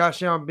disrespect to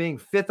Josh Allen being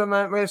fifth on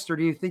that list, or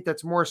do you think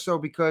that's more so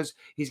because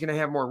he's going to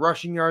have more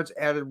rushing yards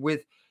added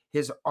with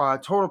his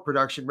total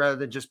production rather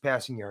than just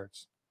passing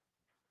yards?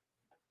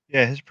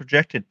 Yeah, his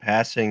projected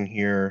passing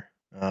here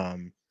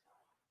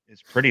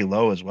is pretty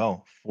low as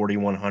well,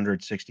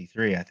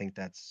 4,163. I think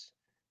that's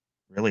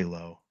really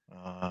low.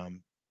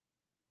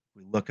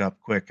 We look up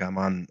quick. I'm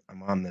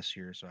on this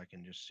here, so I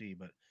can just see.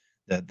 But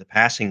the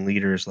passing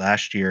leaders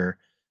last year,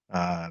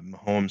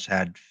 Mahomes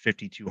had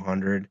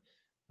 5,200,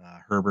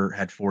 Herbert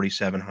had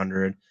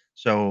 4,700.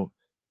 So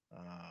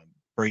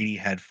Brady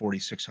had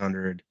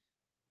 4,600,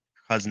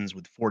 Cousins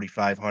with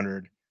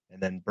 4,500,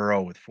 and then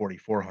Burrow with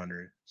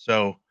 4,400.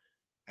 So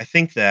I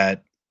think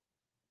that,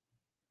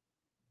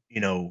 you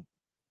know,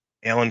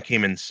 Allen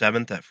came in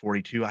 7th at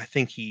 42. I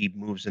think he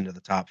moves into the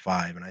top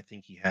 5, and I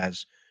think he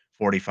has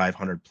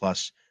 4,500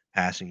 plus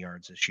passing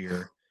yards this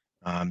year.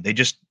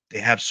 They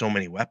have so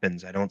many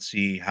weapons. I don't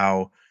see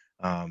how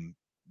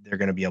they're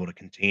going to be able to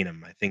contain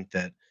him. I think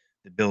that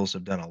the Bills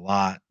have done a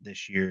lot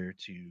this year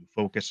to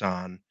focus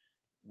on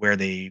where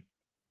they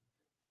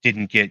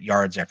didn't get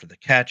yards after the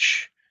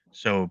catch.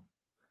 So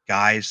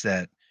guys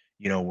that,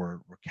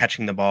 were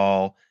catching the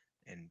ball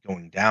and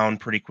going down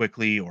pretty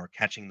quickly, or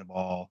catching the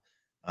ball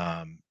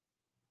um,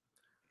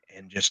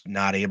 and just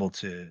not able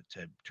to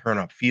turn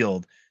up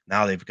field.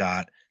 Now they've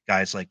got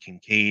guys like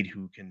Kincaid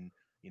who can,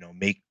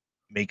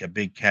 make a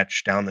big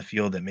catch down the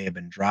field that may have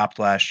been dropped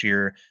last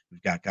year.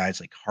 We've got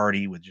guys like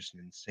Hardy with just an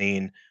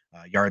insane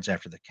yards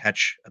after the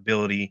catch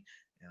ability,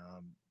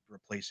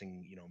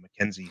 replacing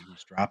McKenzie,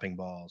 who's dropping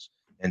balls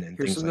and Here's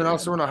things something like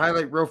else that. I want to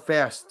highlight real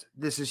fast.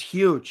 This is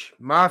huge.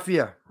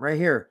 Mafia right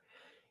here.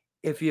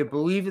 If you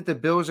believe that the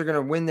Bills are going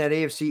to win that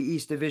AFC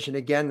East division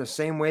again, the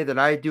same way that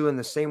I do, and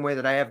the same way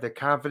that I have the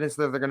confidence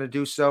that they're going to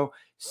do so,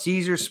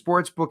 Caesars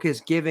Sportsbook is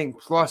giving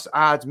plus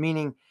odds,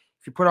 meaning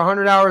if you put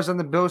 $100 on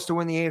the Bills to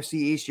win the AFC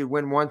East, you'd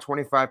win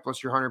 125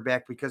 plus your 100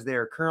 back, because they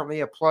are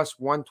currently a plus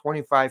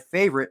 125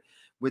 favorite,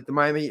 with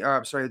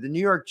the New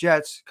York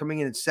Jets coming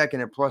in at second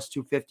at plus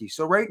 250.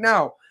 So right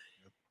now,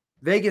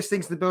 Vegas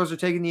thinks the Bills are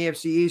taking the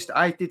AFC East.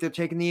 I think they're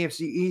taking the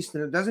AFC East,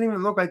 and it doesn't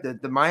even look like the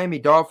Miami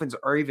Dolphins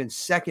are even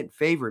second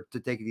favorite to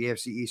take the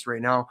AFC East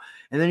right now.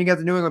 And then you got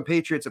the New England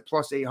Patriots at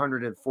plus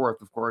 800 and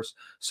fourth, of course.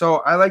 So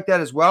I like that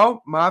as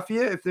well.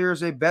 Mafia, if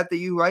there's a bet that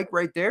you like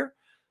right there,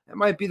 that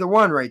might be the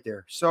one right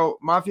there. So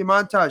Mafia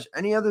Montage,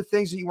 any other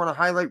things that you want to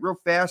highlight real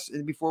fast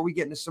and before we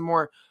get into some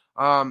more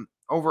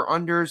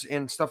over-unders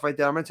and stuff like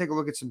that? I'm going to take a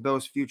look at some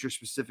Bills future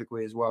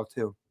specifically as well,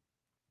 too.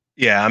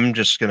 Yeah, I'm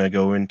just gonna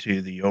go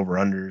into the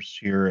over-unders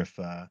here if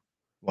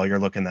while you're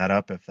looking that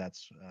up, if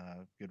that's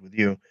good with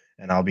you.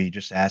 And I'll be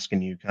just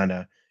asking you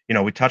kinda,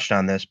 we touched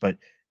on this, but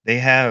they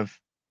have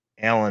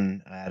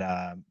Allen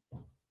at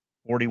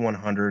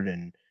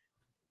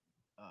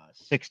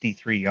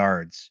 4,163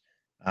 yards.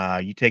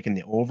 You taking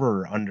the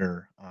over or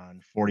under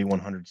on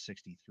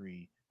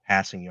 4,163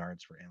 passing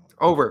yards for Allen?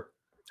 Over.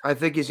 I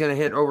think he's going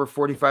to hit over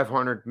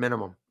 4,500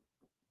 minimum.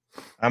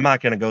 I'm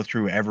not going to go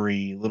through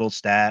every little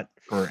stat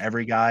for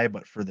every guy,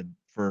 but for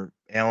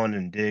Allen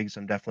and Diggs,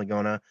 I'm definitely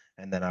gonna,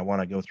 and then I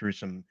want to go through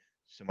some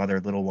other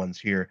little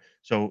ones here.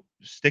 So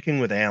sticking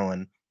with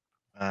Allen,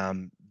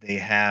 they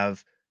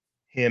have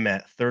him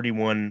at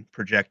 31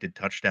 projected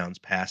touchdowns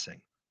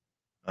passing.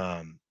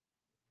 I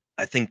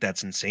think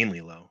that's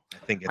insanely low.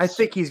 I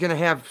think he's going to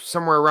have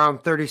somewhere around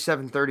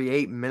 37,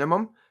 38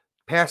 minimum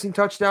passing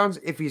touchdowns,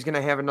 if he's going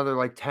to have another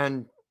like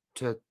 10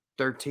 to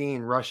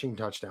 13 rushing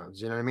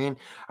touchdowns. You know what I mean?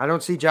 I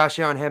don't see Josh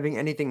Allen having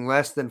anything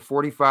less than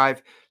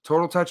 45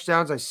 total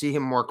touchdowns. I see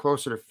him more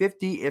closer to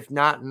 50, if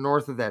not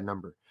north of that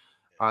number.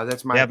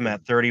 That's my. They have him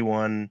at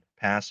 31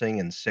 passing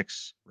and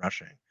 6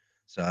 rushing.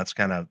 So that's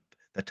kind of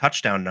the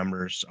touchdown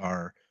numbers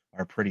are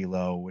pretty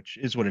low, which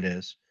is what it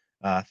is.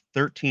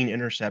 13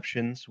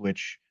 interceptions,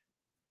 which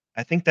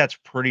I think that's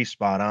pretty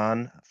spot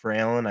on for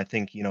Allen. I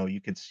think,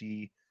 you could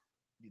see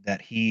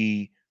that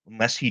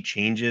unless he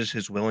changes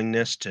his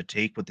willingness to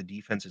take what the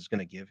defense is going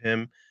to give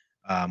him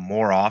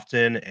more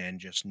often, and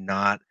just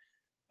not,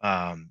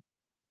 try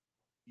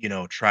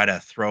to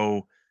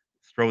throw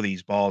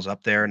these balls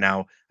up there.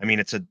 Now, I mean,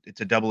 it's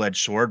a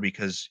double-edged sword,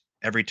 because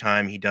every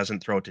time he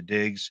doesn't throw it to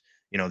Diggs,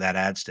 that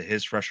adds to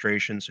his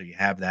frustration. So you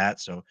have that.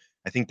 So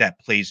I think that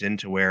plays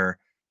into where,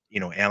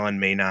 Allen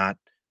may not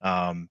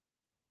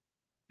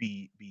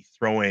be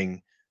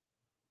throwing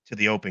to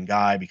the open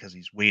guy because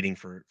he's waiting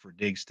for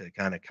Diggs to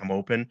kind of come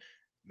open.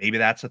 Maybe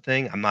that's a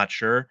thing. I'm not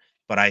sure,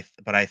 but I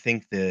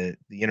think the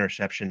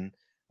interception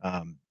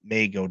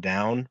may go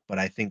down. But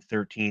I think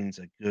 13 is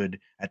a good,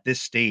 at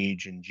this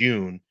stage in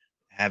June.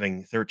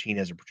 Having 13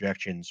 as a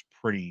projection is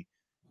pretty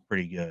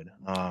good.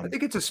 I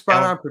think it's a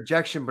spot on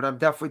projection, but I'm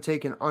definitely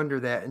taking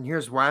under that. And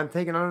here's why I'm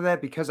taking under that,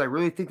 because I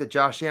really think that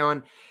Josh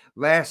Allen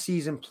last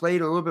season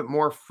played a little bit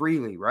more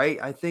freely, right?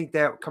 I think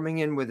that coming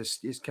in with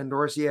is Ken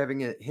Dorsey having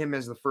him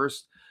as the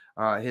first,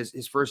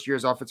 his first year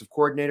as offensive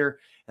coordinator.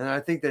 And I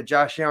think that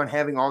Josh Allen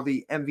having all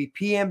the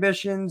MVP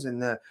ambitions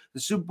and the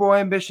Super Bowl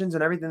ambitions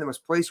and everything that was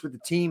placed with the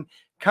team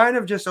kind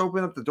of just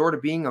opened up the door to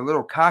being a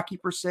little cocky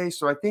per se.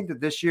 So I think that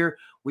this year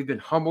we've been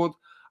humbled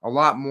a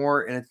lot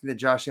more, and I think that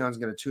Josh Allen's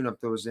going to tune up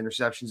those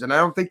interceptions. And I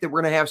don't think that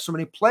we're going to have so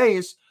many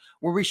plays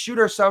where we shoot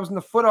ourselves in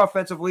the foot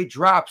offensively,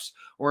 drops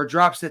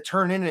that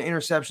turn into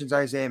interceptions,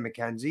 Isaiah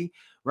McKenzie,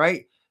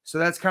 right? So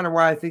that's kind of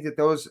why I think that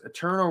those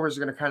turnovers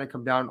are going to kind of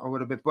come down a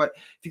little bit. But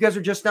if you guys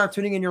are just now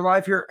tuning in, you're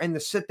live here in the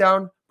sit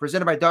down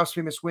presented by Duff's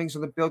Famous Wings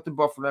on the Built in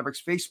Buffalo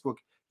Mavericks Facebook,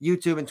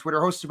 YouTube, and Twitter,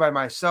 hosted by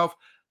myself,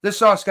 The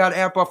Sauce God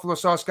at Buffalo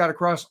Sauce God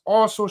across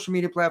all social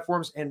media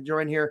platforms, and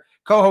join here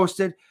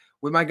co-hosted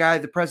with my guy,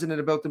 the president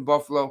of Built in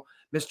Buffalo,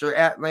 Mr.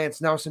 at Lance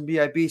Nelson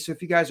BIB. So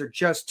if you guys are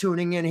just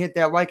tuning in, hit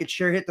that like and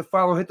share, hit the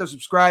follow, hit the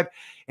subscribe,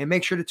 and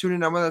make sure to tune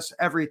in with us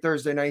every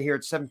Thursday night here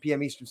at 7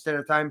 p.m. Eastern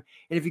Standard Time.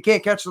 And if you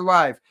can't catch the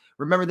live,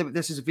 remember that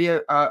this is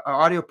via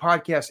audio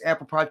podcast,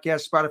 Apple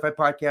Podcasts, Spotify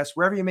Podcasts,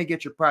 wherever you may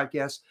get your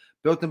podcasts.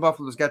 Built in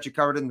Buffalo's got you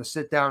covered, and the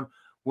sit down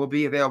will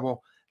be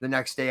available the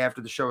next day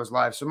after the show is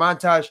live. So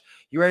Montage,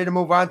 you ready to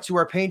move on to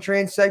our paint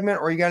train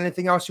segment, or you got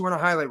anything else you want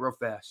to highlight real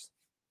fast?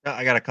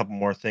 I got a couple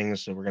more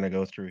things that we're going to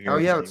go through here. Oh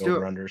yeah, let's do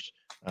it. Unders.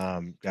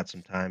 Got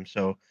some time.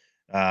 So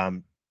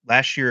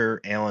last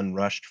year, Allen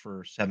rushed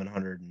for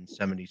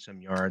 770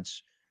 some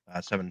yards,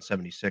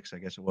 776, I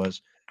guess it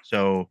was.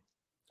 So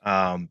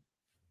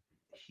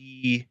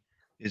he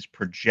is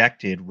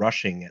projected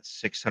rushing at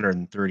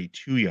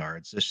 632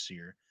 yards this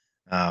year.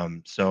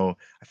 So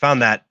I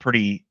found that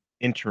pretty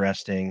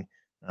interesting,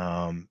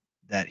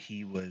 that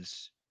he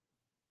was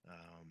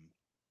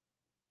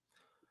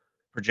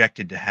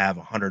projected to have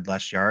 100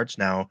 less yards.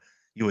 Now,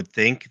 you would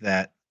think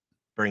that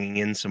bringing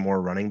in some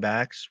more running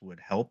backs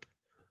would help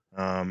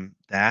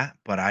that,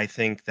 but I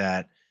think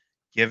that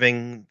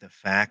giving the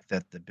fact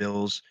that the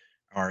Bills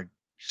are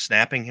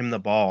snapping him the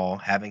ball,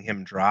 having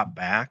him drop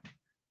back,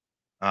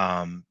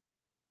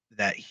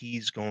 that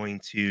he's going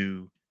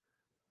to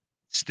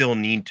still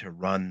need to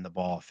run the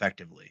ball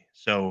effectively.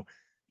 So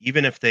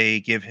even if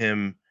they give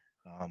him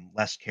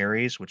less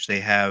carries, which they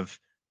have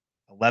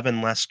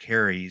 11 less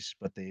carries,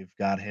 but they've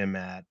got him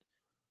at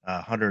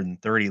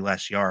 130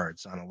 less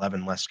yards on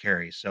 11 less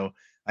carries. So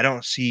I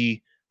don't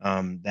see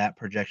that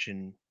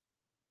projection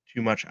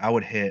too much. I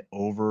would hit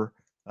over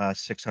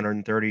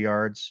 630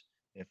 yards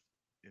if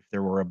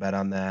there were a bet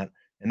on that.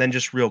 And then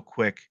just real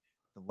quick,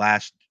 the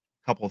last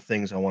couple of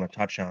things I want to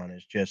touch on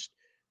is just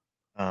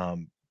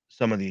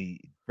some of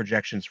the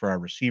projections for our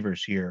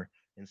receivers here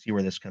and see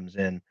where this comes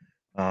in.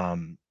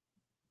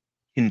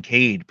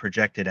 Kincaid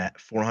projected at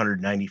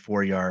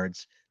 494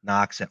 yards,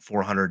 Knox at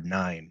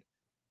 409.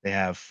 They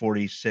have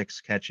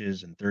 46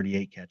 catches and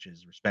 38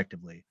 catches,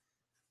 respectively.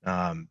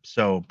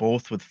 So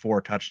both with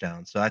 4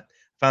 touchdowns. So I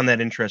found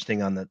that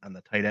interesting on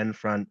the tight end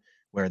front,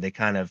 where they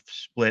kind of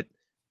split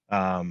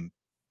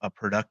a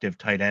productive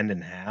tight end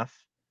in half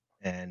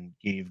and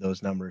gave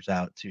those numbers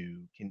out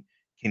to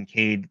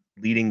Kincaid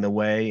leading the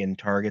way in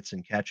targets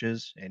and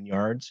catches and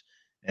yards,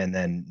 and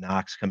then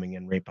Knox coming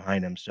in right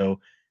behind him. So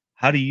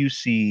how do you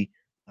see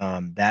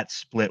that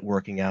split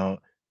working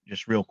out,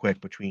 just real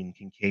quick, between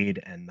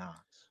Kincaid and Knox?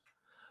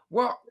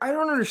 Well, I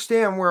don't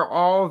understand where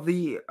all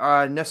the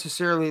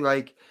necessarily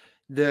like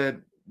the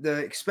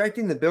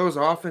expecting the Bills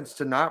offense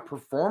to not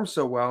perform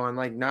so well and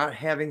like not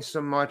having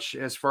so much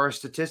as far as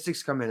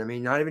statistics come in. I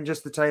mean, not even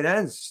just the tight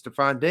ends,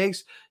 Stephon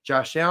Diggs,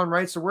 Josh Allen,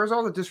 right? So where's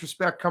all the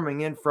disrespect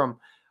coming in from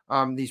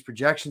these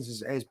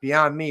projections is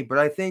beyond me. But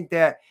I think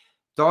that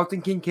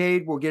Dalton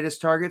Kincaid will get his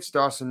targets,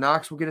 Dawson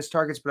Knox will get his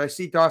targets, but I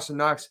see Dawson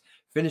Knox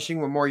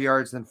finishing with more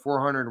yards than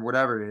 400 or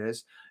whatever it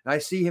is. And I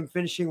see him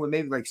finishing with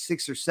maybe like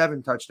 6 or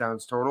 7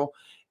 touchdowns total.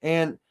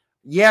 And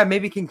yeah,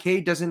 maybe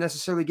Kincaid doesn't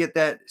necessarily get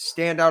that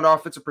standout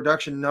offensive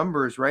production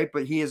numbers, right?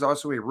 But he is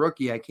also a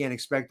rookie. I can't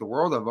expect the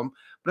world of him,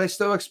 but I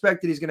still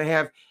expect that he's going to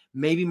have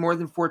maybe more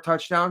than 4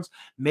 touchdowns,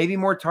 maybe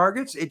more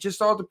targets. It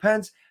just all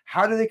depends.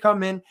 How do they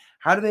come in?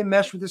 How do they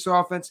mesh with this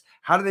offense?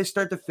 How do they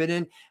start to fit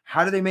in?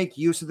 How do they make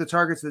use of the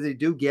targets that they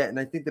do get? And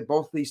I think that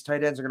both of these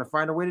tight ends are going to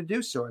find a way to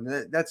do so.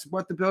 And that's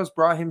what the Bills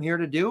brought him here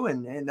to do.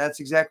 And that's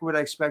exactly what I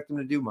expect him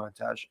to do,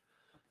 Montage.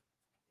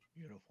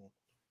 Beautiful.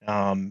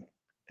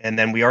 And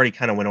then we already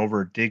kind of went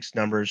over Diggs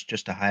numbers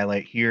just to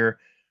highlight here.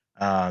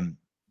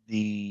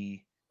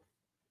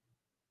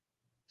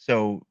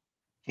 So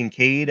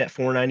Kincaid at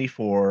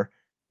 494,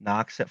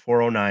 Knox at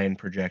 409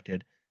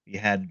 projected. You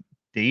had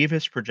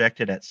Davis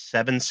projected at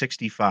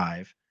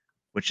 765,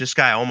 which this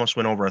guy almost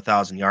went over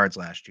 1,000 yards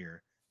last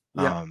year.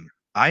 Yeah.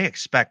 I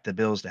expect the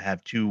Bills to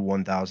have 2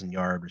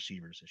 1,000-yard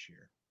receivers this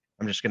year.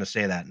 I'm just going to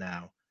say that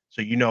now,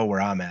 so you know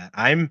where I'm at.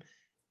 I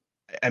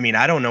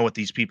don't know what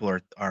these people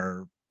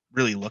are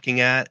really looking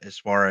at as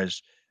far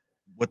as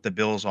what the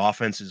Bills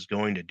offense is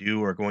going to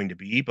do or going to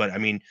be. But I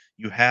mean,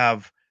 you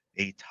have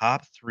a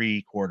top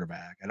 3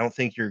 quarterback. I don't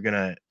think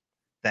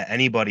that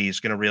anybody is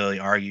going to really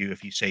argue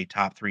if you say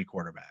top 3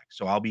 quarterback.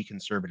 So I'll be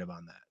conservative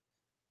on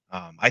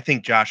that. I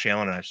think Josh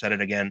Allen, and I've said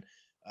it again,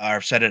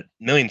 I've said it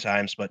a million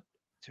times, but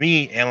to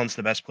me, Allen's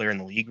the best player in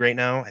the league right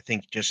now. I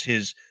think just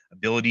his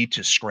ability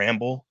to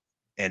scramble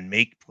and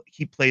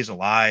keep plays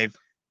alive,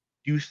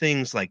 do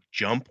things like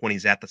jump when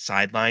he's at the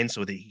sideline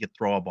so that he could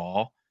throw a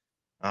ball.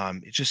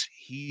 It's just,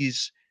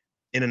 he's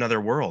in another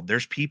world.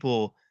 There's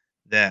people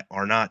that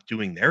are not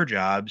doing their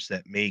jobs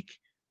that make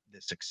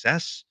the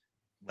success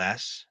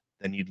less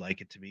than you'd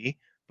like it to be.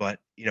 But,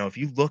 if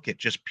you look at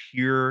just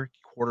pure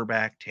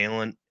quarterback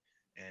talent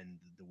and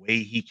the way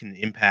he can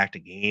impact a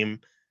game,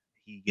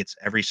 he gets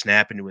every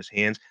snap into his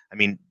hands. I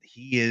mean,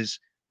 he is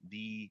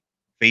the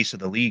face of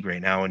the league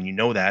right now, and you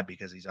know that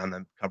because he's on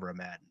the cover of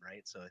Madden,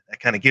 right? So that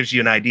kind of gives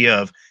you an idea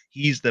of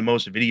he's the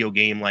most video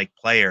game like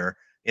player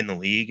in the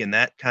league, and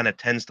that kind of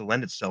tends to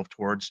lend itself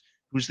towards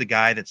who's the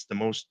guy that's the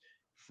most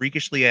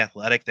freakishly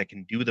athletic that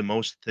can do the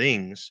most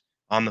things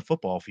on the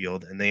football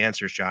field, and the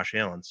answer is Josh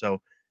Allen.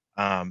 So,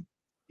 um,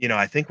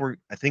 I think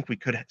we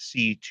could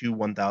see 2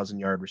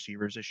 1,000-yard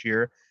receivers this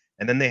year,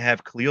 and then they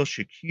have Khalil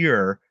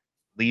Shakir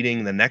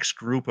leading the next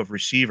group of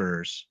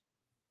receivers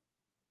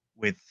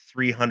with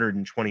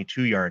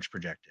 322 yards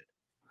projected.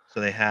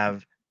 So they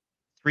have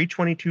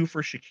 322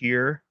 for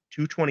Shakir,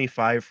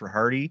 225 for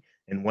Hardy,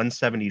 and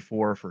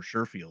 174 for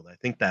Sherfield. I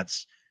think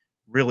that's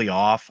really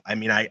off. I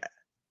mean,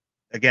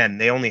 again,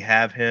 they only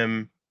have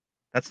him.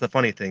 That's the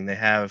funny thing. They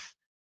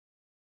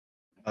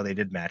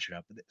did match it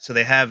up. So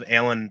they have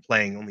Allen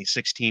playing only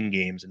 16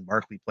 games and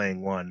Barkley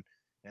playing 1,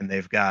 and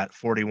they've got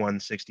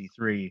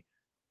 41-63.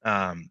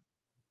 And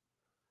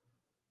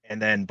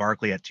then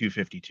Barkley at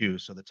 252.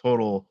 So the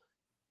total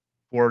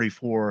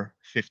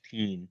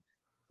 44-15,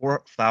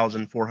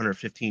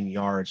 4,415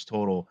 yards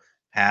total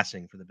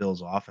passing for the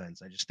Bills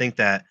offense. I just think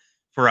that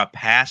for a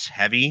pass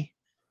heavy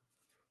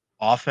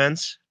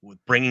offense with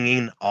bringing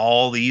in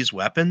all these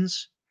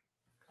weapons,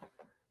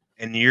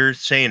 and you're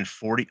saying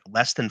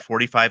less than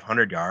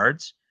 4,500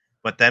 yards,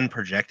 but then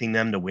projecting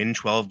them to win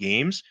 12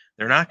 games,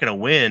 they're not going to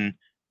win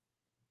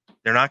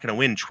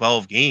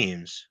 12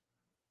 games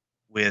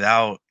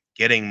without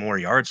getting more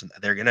yards.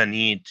 They're going to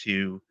need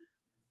to,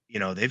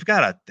 they've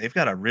got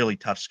a really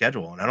tough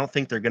schedule, and I don't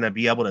think they're going to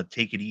be able to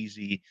take it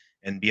easy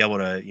and be able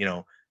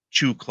to,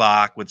 chew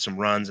clock with some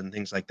runs and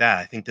things like that.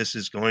 I think this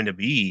is going to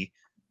be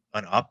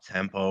an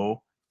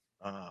up-tempo,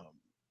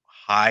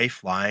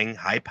 high-flying,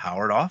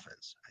 high-powered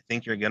offense. I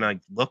think you're going to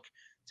look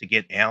to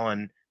get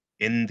Allen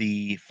in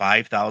the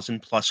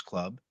 5,000-plus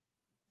club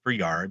for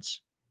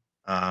yards,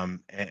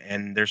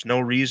 and there's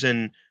no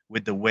reason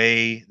with the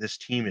way this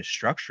team is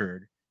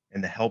structured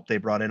and the help they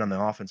brought in on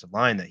the offensive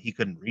line that he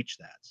couldn't reach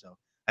that. So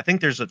I think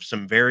there's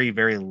some very,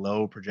 very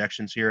low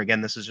projections here.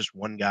 Again, this is just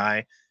one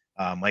guy,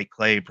 Mike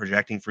Clay,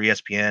 projecting for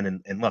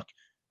ESPN. And look,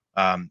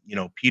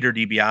 Peter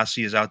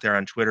DiBiase is out there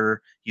on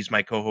Twitter. He's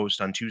my co-host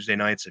on Tuesday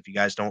nights. If you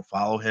guys don't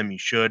follow him, you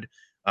should.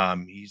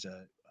 He's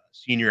a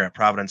senior at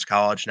Providence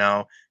College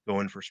now,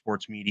 going for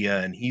sports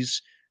media, and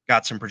he's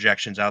got some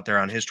projections out there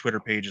on his Twitter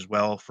page as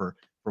well for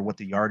what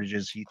the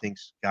yardages he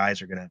thinks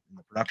the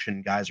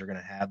production guys are going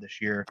to have this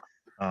year.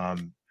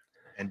 And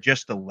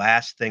just the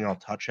last thing I'll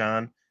touch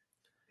on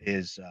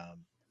is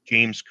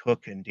James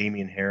Cook and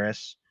Damian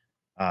Harris,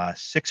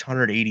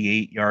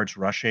 688 yards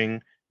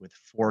rushing with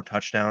 4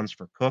 touchdowns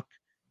for Cook,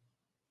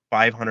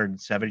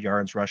 507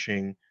 yards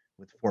rushing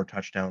with 4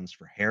 touchdowns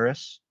for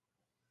Harris,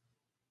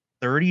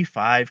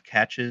 35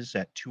 catches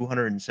at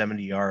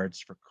 270 yards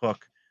for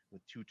Cook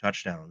with 2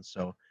 touchdowns.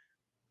 So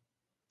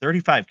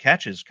 35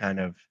 catches kind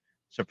of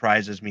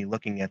surprises me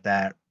looking at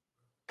that,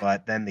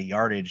 but then the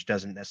yardage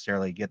doesn't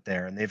necessarily get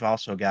there. And they've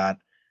also got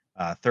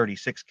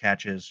 36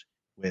 catches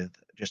with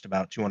just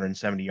about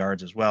 270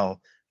 yards as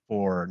well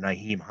for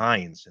Nyheim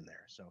Hines in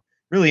there. So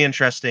really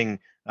interesting.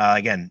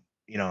 Again,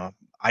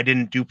 I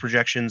didn't do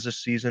projections this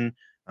season.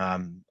 I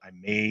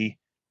may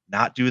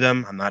not do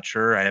them. I'm not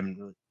sure.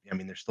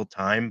 There's still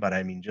time, but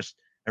just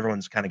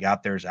everyone's kind of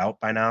got theirs out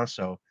by now.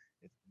 So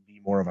it'd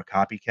be more of a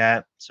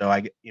copycat.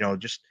 So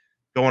just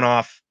going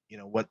off,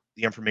 what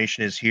the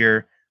information is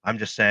here, I'm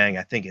just saying,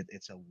 I think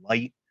it's a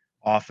light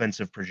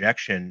offensive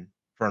projection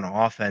for an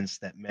offense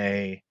that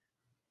may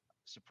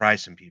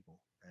surprise some people.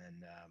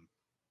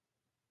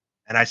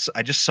 And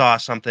I just saw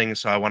something,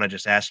 so I want to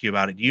just ask you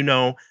about it. Do you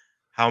know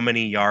how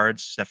many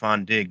yards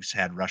Stephon Diggs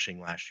had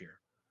rushing last year?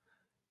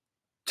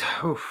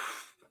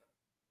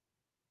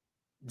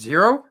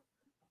 0?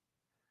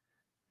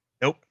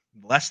 Nope,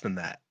 less than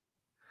that.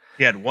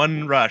 He had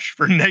 1 rush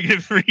for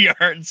 -3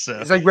 yards. So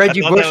it's like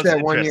Reggie Bush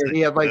that one year. He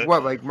had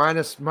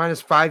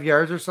minus 5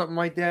 yards or something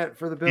like that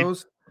for the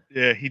Bills.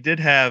 He did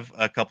have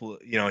a couple.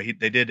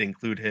 They did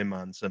include him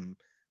on some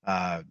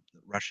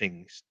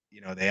rushing.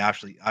 They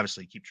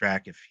obviously keep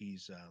track if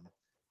he's.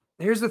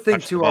 Here's the thing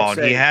too.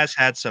 And he has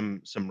had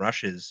some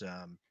rushes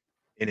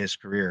in his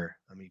career.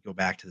 Let me go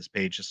back to this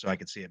page just so I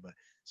can see it. But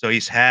so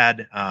he's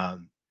had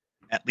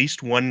at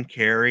least 1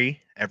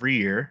 carry every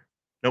year.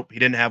 Nope, he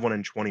didn't have one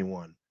in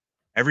 21.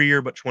 Every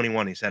year but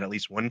 21, he's had at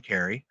least 1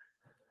 carry.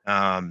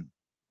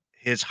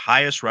 His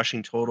highest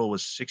rushing total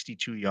was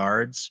 62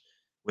 yards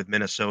with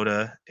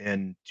Minnesota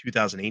in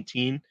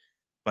 2018,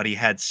 but he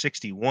had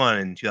 61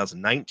 in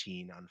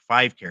 2019 on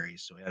 5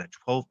 carries. So he had a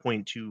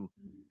 12.2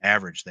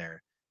 average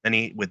there.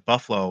 Then with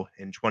Buffalo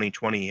in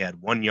 2020, he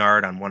had 1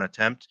 yard on 1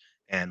 attempt,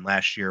 and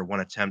last year 1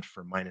 attempt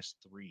for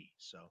 -3.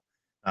 So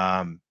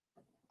I'm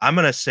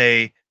going to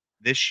say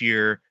this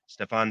year,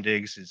 Stephon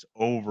Diggs is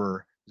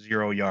over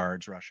 0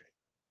 yards rushing.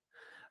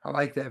 I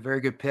like that.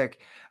 Very good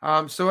pick.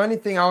 So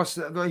anything else?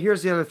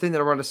 Here's the other thing that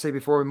I want to say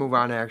before we move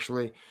on,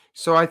 actually.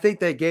 So I think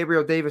that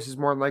Gabriel Davis is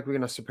more than likely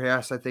going to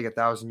surpass,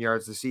 1,000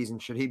 yards this season.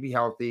 Should he be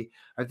healthy?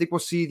 I think we'll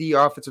see the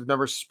offensive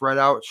numbers spread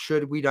out.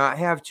 Should we not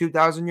have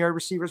 2,000-yard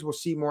receivers, we'll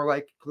see more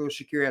like Khalil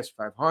Shakir has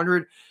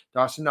 500,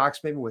 Dawson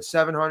Knox maybe with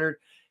 700.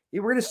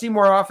 we're going to see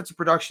more offensive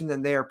production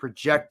than they are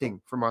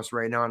projecting from us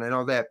right now. And I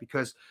know that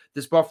because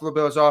this Buffalo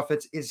Bills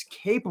offense is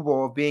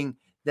capable of being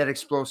that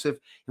explosive.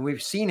 And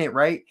we've seen it,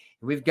 right?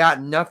 And we've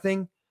got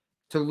nothing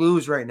to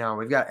lose right now.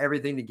 We've got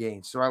everything to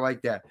gain. So I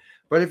like that.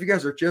 But if you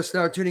guys are just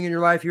now tuning in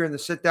your live here in the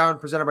Sit Down,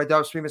 presented by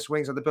Dove's Famous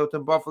Wings on the Built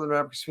in Buffalo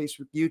Network's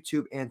Facebook,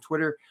 YouTube, and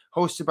Twitter,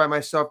 hosted by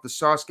myself, the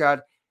Sauce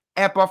God,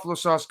 at Buffalo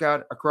Sauce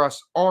God,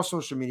 across all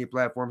social media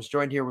platforms,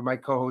 joined here with my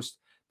co-host,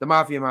 the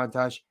Mafia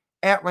Montage,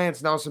 at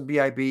Lance Nelson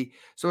BIB.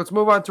 So let's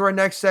move on to our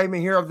next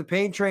segment here of the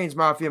Pain Trains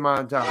Mafia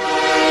Montage.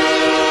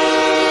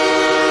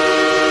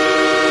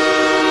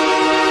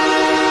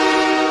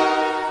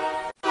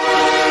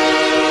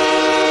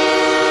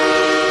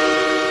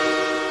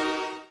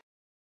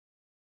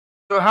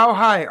 So how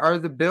high are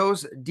the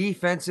Bills'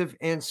 defensive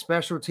and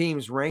special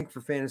teams ranked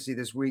for fantasy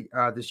this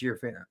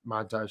year,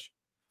 Montage?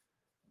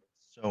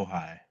 So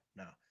high.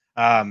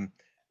 No.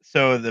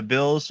 So the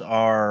Bills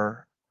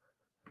are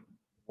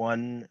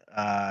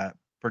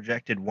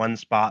projected one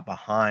spot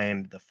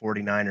behind the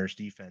 49ers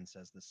defense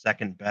as the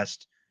second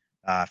best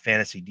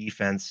fantasy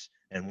defense,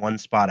 and one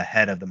spot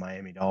ahead of the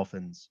Miami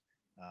Dolphins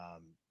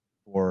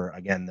for,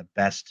 again, the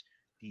best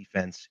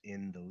defense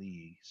in the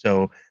league.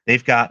 So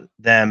they've got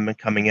them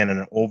coming in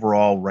an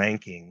overall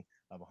ranking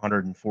of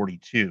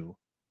 142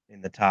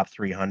 in the top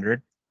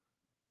 300.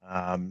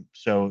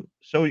 So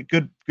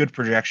good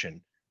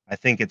projection. I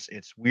think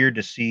it's weird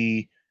to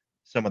see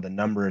some of the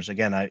numbers.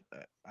 Again,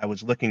 I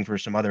was looking for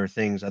some other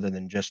things other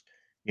than just,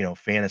 pure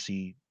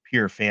fantasy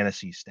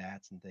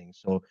stats and things.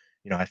 So,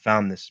 I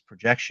found this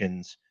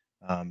projections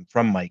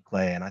from Mike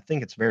Clay, and I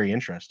think it's very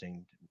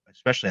interesting,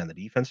 especially on the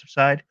defensive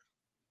side.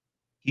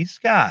 He's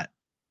got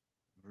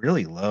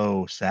really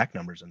low sack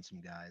numbers on some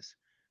guys.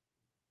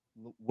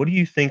 What do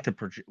you think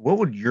what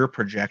would your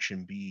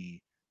projection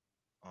be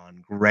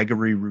on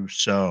Gregory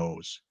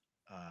Rousseau's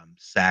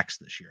sacks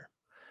this year?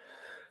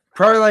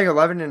 Probably like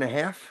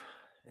 11.5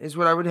 is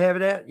what I would have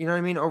it at. You know what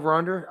I mean? Over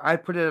under. I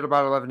put it at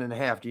about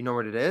 11.5. Do you know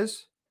what it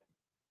is?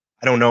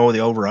 I don't know the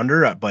over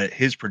under, but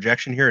his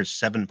projection here is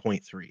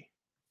 7.3.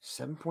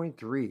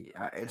 7.3.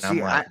 I think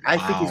he's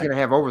wow. going to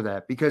have over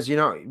that because,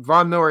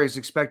 Von Miller is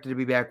expected to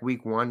be back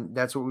week 1.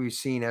 That's what we've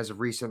seen as of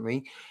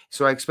recently.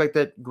 So I expect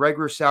that Greg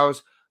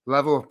Rousseau's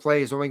level of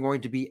play is only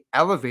going to be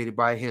elevated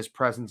by his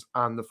presence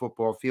on the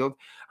football field.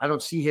 I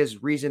don't see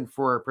his reason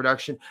for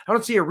production. I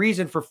don't see a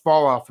reason for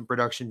fall off in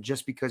production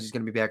just because he's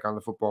going to be back on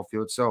the football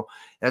field. So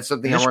that's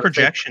something this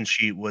projection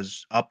sheet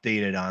was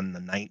updated on the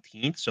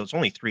 19th. So it's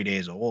only 3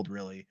 days old,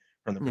 really,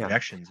 from the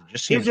projections. It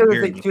just seems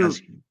weird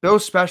because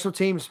those special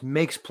teams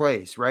makes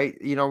plays, right?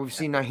 We've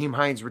seen Nyheim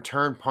Hines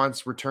return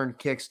punts, return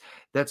kicks.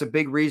 That's a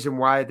big reason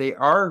why they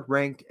are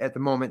ranked at the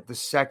moment the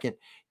second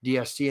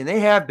DST, and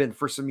they have been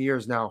for some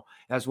years now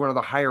as one of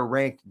the higher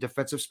ranked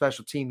defensive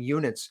special team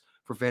units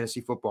for fantasy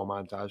football,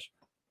 Montage.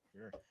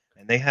 Sure.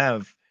 And they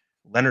have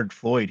Leonard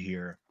Floyd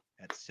here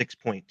at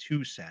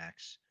 6.2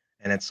 sacks,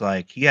 and it's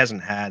like he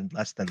hasn't had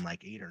less than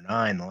like 8 or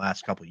 9 the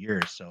last couple of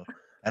years. So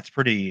that's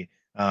pretty.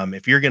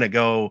 If you're gonna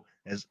go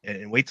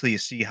and wait till you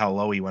see how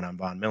low he went on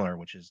Von Miller,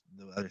 which is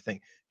the other thing.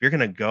 If you're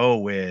gonna go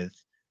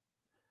with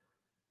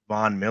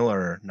Von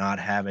Miller not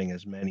having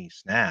as many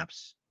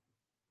snaps,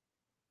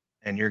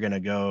 and you're going to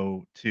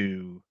go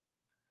to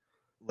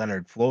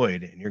Leonard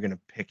Floyd and you're going to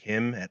pick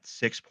him at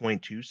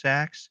 6.2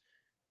 sacks,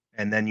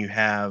 and then you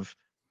have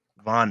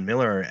Von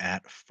Miller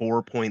at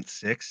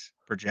 4.6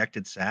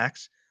 projected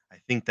sacks, I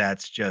think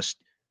that's just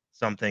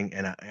something,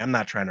 and I'm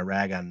not trying to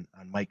rag on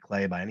Mike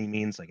Clay by any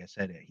means. Like I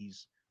said,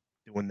 he's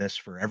doing this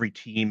for every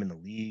team in the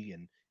league,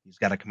 and he's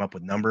got to come up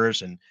with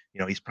numbers, and,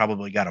 he's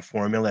probably got a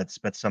formula that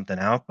spits something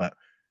out, but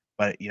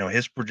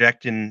his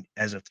projection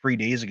as of 3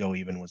 days ago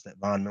even was that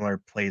Von Miller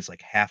plays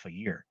like half a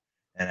year.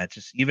 And that's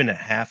just even at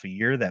half a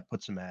year, that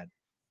puts him at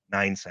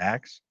 9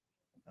 sacks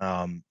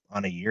on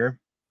a year.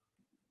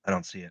 I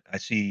don't see it. I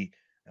see,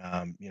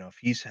 if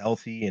he's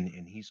healthy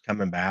and he's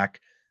coming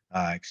back,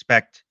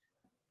 expect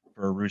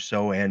for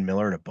Rousseau and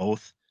Miller to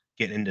both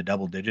get into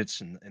double digits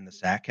in the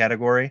sack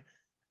category.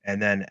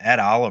 And then Ed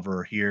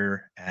Oliver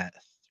here at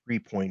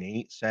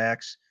 3.8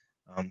 sacks.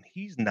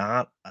 He's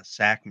not a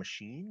sack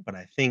machine, but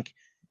I think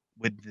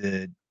with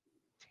the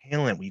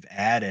talent we've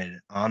added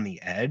on the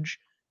edge,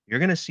 you're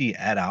going to see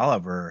Ed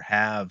Oliver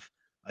have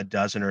a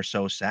dozen or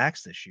so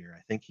sacks this year.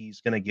 I think he's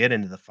going to get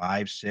into the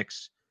 5,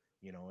 6,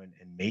 and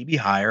maybe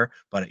higher.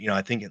 But,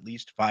 I think at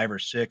least 5 or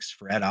 6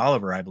 for Ed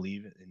Oliver, I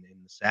believe,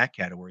 in the sack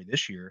category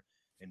this year,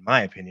 in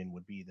my opinion,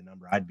 would be the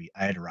number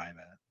I'd arrive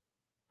at.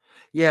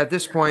 Yeah, at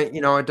this point,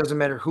 it doesn't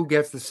matter who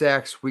gets the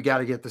sacks. We got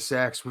to get the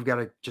sacks. We've got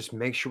to just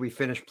make sure we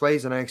finish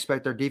plays, and I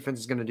expect our defense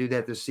is going to do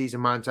that this season,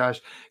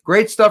 Montage.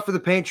 Great stuff for the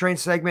Pain Train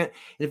segment.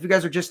 And if you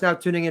guys are just now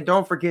tuning in,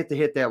 don't forget to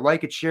hit that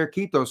like and share.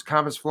 Keep those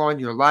comments flowing.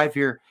 You're live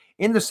here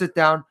in the Sit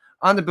Down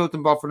on the Built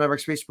in Buffalo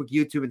Network's Facebook,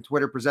 YouTube, and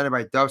Twitter, presented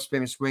by Dove's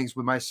Famous Wings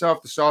with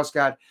myself, the Sauce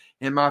God,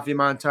 and Mafia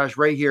Montage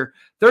right here.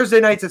 Thursday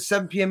nights at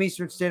 7 p.m.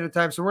 Eastern Standard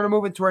Time. So we're going to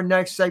move into our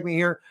next segment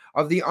here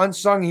of the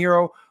Unsung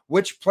Hero.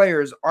 Which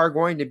players are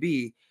going to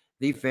be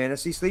the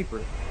fantasy sleeper?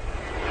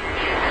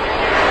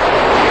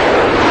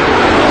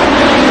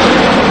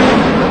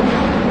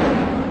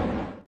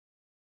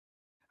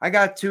 I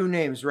got two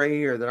names right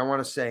here that I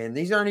want to say, and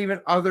these aren't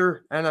even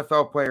other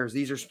NFL players.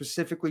 These are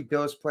specifically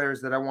Bills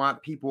players that I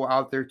want people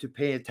out there to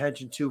pay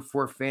attention to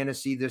for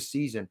fantasy this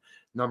season.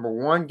 Number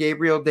one,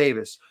 Gabriel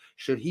Davis.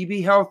 Should he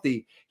be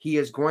healthy, he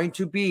is going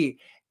to be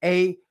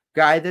a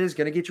guy that is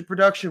going to get you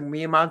production.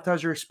 Me and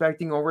Montage are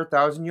expecting over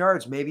 1,000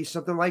 yards, maybe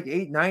something like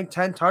 8, 9,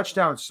 10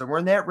 touchdowns, somewhere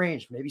in that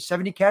range, maybe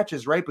 70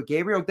 catches, right? But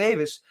Gabriel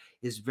Davis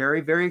is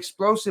very, very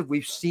explosive.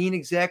 We've seen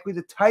exactly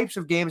the types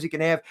of games he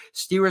can have.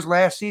 Steelers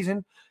last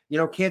season,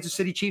 Kansas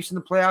City Chiefs in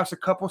the playoffs a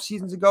couple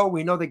seasons ago.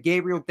 We know that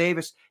Gabriel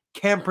Davis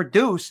can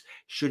produce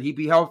should he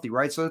be healthy,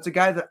 right? So it's a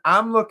guy that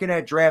I'm looking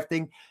at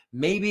drafting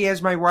maybe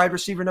as my wide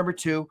receiver number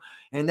 2.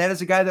 And that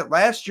is a guy that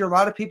last year a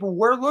lot of people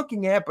were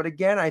looking at. But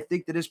again, I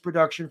think that his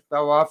production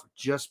fell off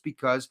just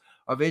because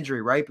of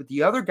injury, right? But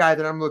the other guy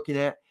that I'm looking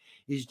at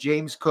is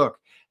James Cook.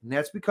 And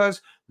that's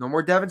because no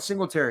more Devin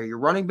Singletary. You're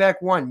running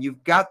back 1.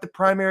 You've got the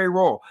primary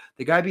role.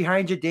 The guy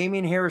behind you,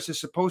 Damian Harris, is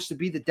supposed to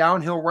be the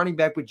downhill running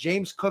back, but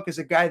James Cook is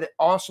a guy that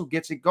also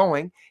gets it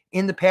going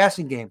in the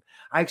passing game.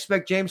 I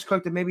expect James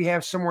Cook to maybe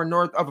have somewhere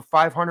north of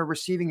 500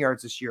 receiving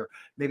yards this year,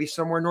 maybe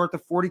somewhere north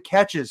of 40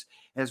 catches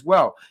as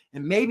well,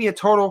 and maybe a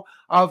total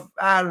of,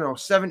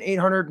 700,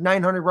 800,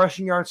 900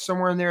 rushing yards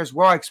somewhere in there as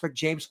well. I expect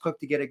James Cook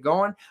to get it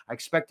going. I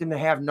expect him to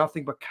have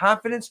nothing but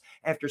confidence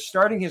after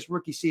starting his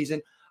rookie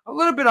season a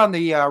little bit on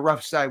the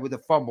rough side with a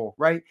fumble,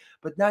 right?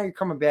 But now you're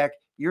coming back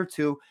year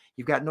 2.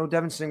 You've got no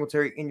Devin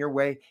Singletary in your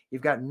way.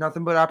 You've got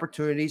nothing but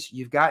opportunities.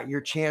 You've got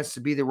your chance to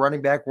be the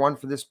running back 1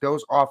 for this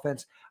Bills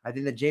offense. I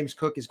think that James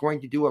Cook is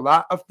going to do a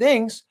lot of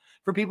things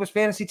for people's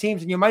fantasy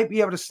teams, and you might be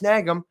able to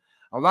snag him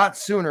a lot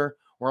sooner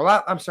or a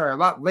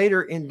lot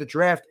later in the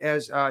draft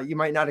as you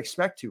might not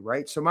expect to,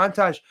 right? So,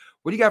 Montage,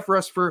 what do you got for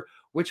us for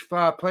which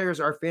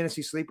players are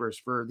fantasy sleepers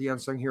for the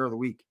Unsung Hero of the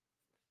Week?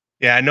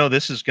 Yeah, I know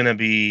this is going to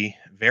be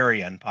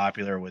very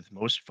unpopular with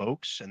most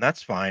folks, and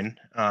that's fine.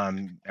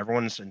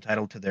 Everyone's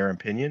entitled to their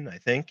opinion, I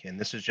think, and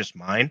this is just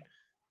mine.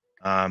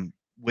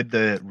 With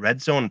the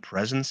red zone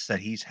presence that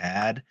he's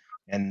had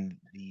and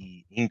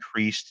the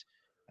increased,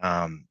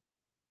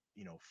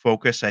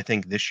 focus, I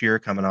think this year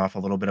coming off a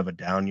little bit of a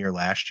down year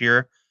last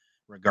year,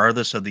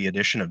 regardless of the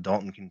addition of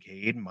Dalton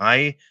Kincaid,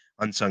 my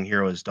unsung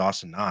hero is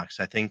Dawson Knox.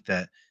 I think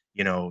that,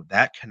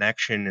 that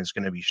connection is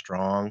going to be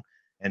strong.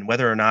 And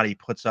whether or not he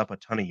puts up a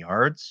ton of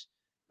yards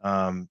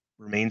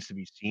remains to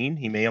be seen.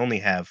 He may only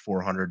have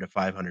 400 to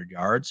 500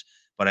 yards,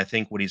 but I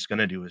think what he's going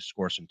to do is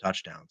score some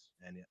touchdowns.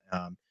 And,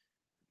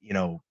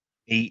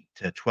 8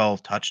 to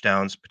 12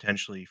 touchdowns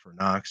potentially for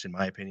Knox, in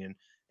my opinion.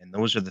 And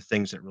those are the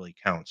things that really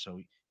count. So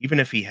even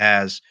if he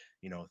has,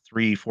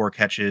 3, 4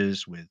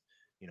 catches with,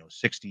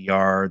 60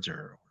 yards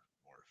or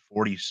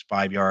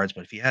 45 yards,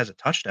 but if he has a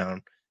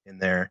touchdown in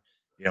there,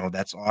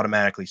 that's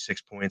automatically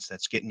 6 points.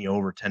 That's getting you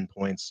over 10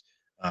 points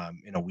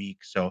in a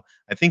week. So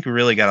I think we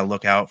really got to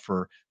look out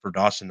for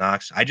Dawson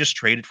Knox. I just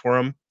traded for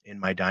him in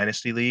my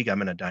dynasty league.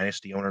 I'm in a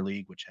dynasty owner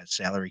league, which has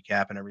salary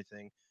cap and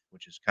everything,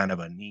 which is kind of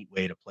a neat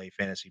way to play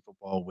fantasy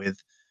football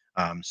with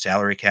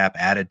salary cap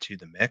added to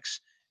the mix.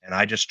 And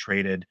I just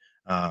traded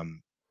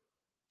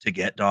to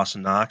get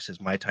Dawson Knox as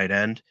my tight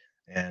end.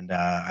 And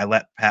I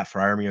let Pat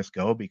Freiermuth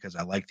go because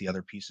I liked the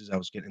other pieces I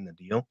was getting in the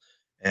deal,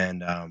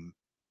 and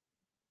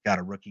got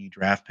a rookie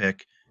draft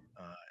pick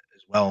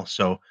as well.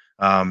 So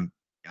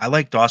I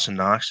like Dawson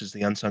Knox as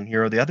the unsung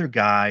hero. The other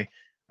guy,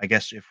 I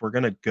guess, if we're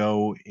going to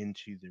go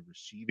into the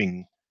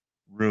receiving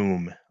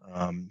room,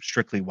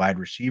 strictly wide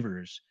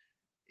receivers,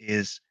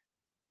 is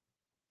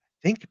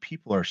I think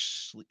people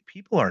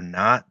are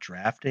not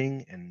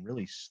drafting and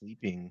really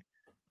sleeping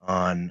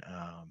on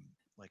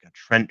like a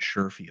Trent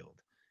Sherfield.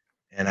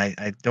 And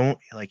I don't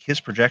like his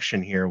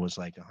projection here was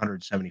like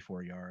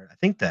 174 yard. I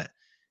think that,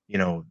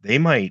 they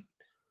might,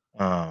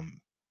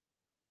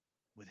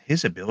 with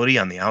his ability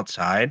on the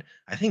outside,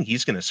 I think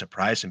he's going to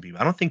surprise some people.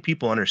 I don't think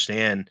people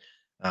understand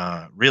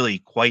really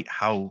quite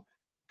how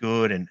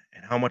good and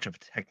how much of a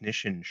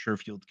technician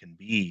Sherfield can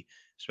be,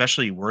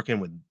 especially working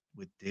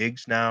with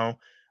Diggs now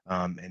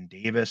and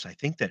Davis. I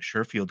think that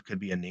Sherfield could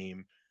be a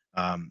name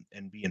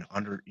and be an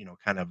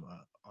kind of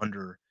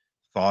under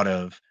thought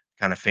of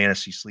kind of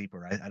fantasy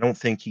sleeper. I don't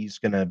think he's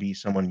going to be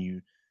someone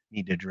you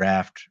need to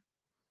draft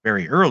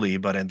very early,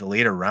 but in the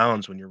later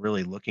rounds when you're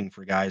really looking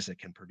for guys that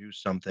can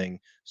produce something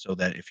so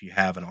that if you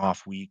have an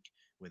off week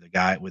with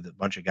a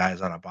bunch of guys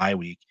on a bye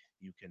week,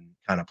 you can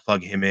kind of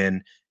plug him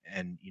in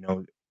and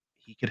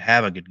he could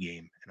have a good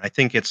game. And I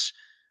think it's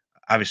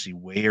obviously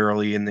way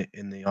early in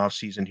the off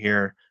season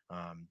here,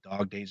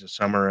 dog days of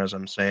summer, as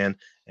I'm saying.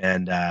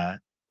 And I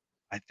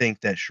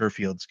think that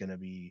Sherfield's going to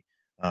be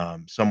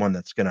someone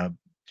that's going to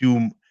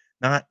do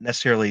not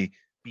necessarily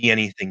be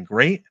anything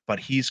great, but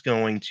he's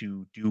going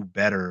to do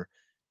better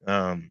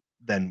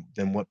than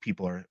what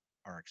people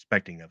are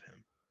expecting of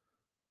him.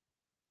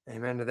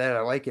 Amen to that.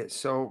 I like it.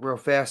 So real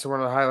fast, I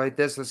want to highlight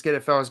this. Let's get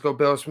it, fellas. Go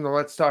Bills from the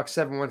Let's Talk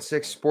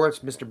 716 Sports.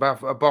 Mr.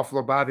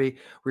 Buffalo Bobby,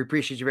 we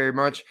appreciate you very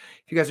much.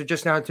 If you guys are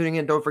just now tuning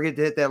in, don't forget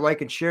to hit that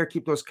like and share.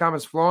 Keep those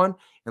comments flowing.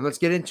 And let's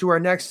get into our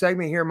next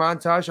segment here,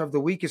 montage of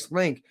the weakest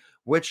link.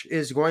 which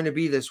is going to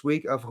be this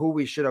week of who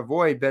we should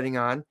avoid betting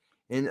on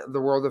in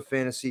the world of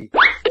fantasy.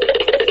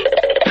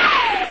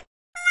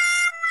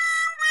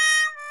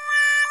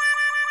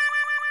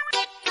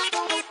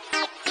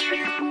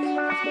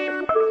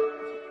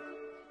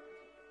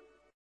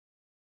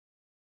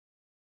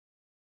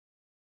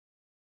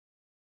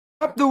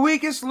 Up the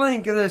weakest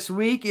link of this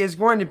week is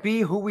going to be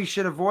who we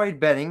should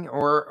avoid betting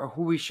or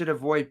who we should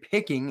avoid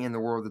picking in the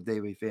world of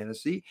daily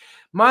fantasy.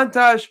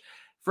 Montage,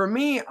 for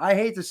me, I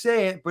hate to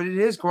say it, but it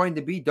is going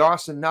to be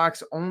Dawson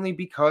Knox only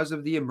because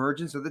of the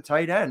emergence of the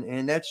tight end.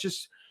 And that's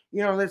just,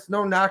 that's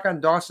no knock on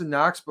Dawson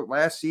Knox, but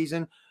last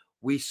season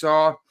we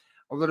saw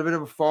a little bit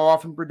of a fall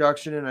off in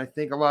production. And I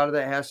think a lot of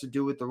that has to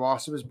do with the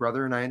loss of his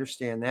brother. And I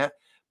understand that.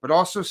 But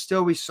also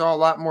still we saw a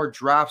lot more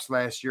drops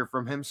last year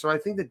from him. So I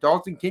think that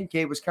Dalton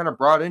Kincaid was kind of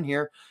brought in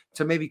here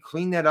to maybe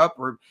clean that up.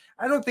 Or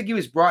I don't think he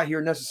was brought here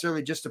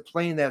necessarily just to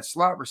play in that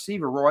slot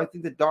receiver role. I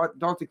think that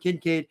Dalton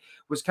Kincaid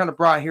was kind of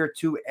brought here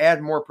to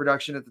add more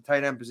production at the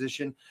tight end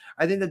position.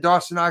 I think that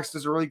Dawson Knox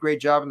does a really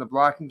great job in the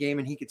blocking game,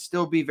 and he could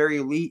still be very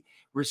elite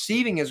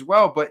receiving as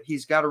well, but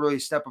he's got to really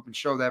step up and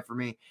show that for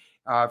me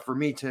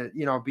to,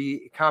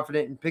 be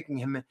confident in picking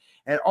him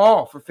at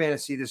all for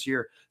fantasy this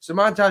year. So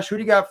Montage, who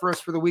do you got for us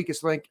for the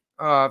weakest link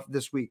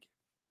this week?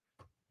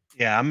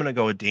 Yeah, I'm going to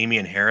go with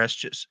Damian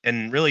Harris.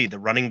 And really the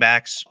running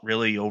backs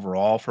really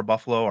overall for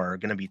Buffalo are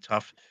going to be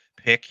tough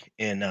pick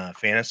in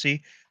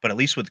fantasy, but at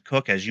least with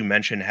Cook, as you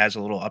mentioned, has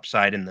a little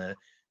upside in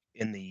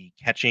the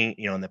catching,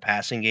 in the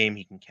passing game,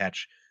 he can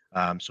catch.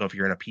 So if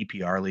you're in a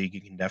PPR league,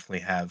 you can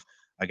definitely have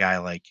a guy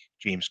like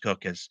James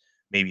Cook as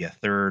maybe a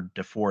third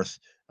to fourth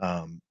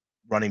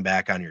running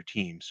back on your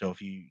team. So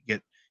if you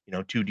get,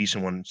 two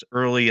decent ones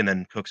early and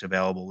then Cook's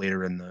available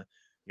later in the,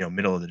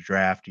 middle of the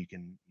draft, you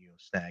can,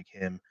 snag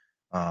him.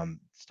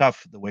 It's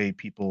tough the way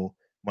people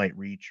might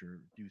reach or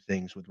do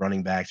things with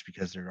running backs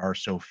because there are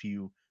so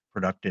few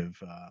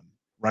productive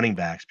running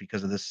backs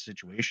because of this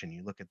situation.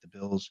 You look at the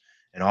Bills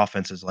and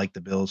offenses like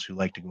the Bills who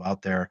like to go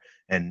out there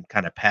and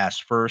kind of pass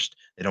first.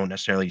 They don't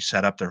necessarily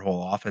set up their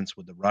whole offense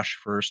with the rush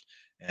first.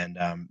 And,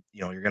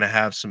 you're going to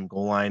have some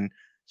goal line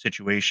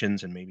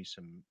situations and maybe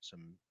some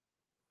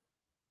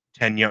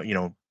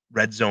 10,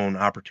 red zone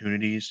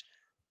opportunities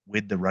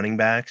with the running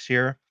backs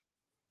here.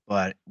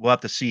 But we'll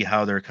have to see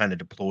how they're kind of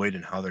deployed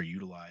and how they're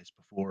utilized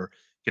before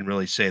you can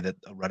really say that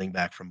a running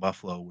back from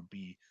Buffalo would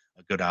be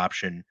a good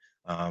option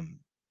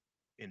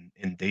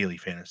in daily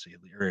fantasy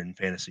or in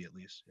fantasy at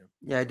least. Yeah.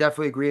 Yeah, I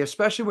definitely agree,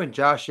 especially when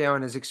Josh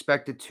Allen is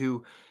expected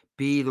to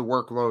be the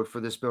workload for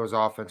this Bills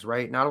offense,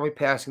 right? Not only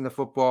passing the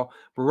football,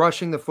 but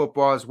rushing the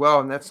football as well.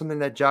 And that's something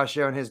that Josh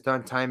Allen has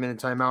done time in and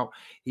time out.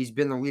 He's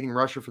been the leading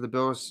rusher for the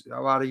Bills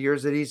a lot of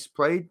years that he's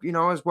played,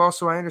 as well.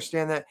 So I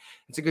understand that.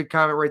 It's a good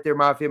comment right there,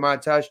 Mafia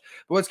Montage.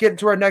 But let's get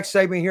into our next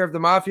segment here of the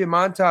Mafia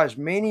Montage,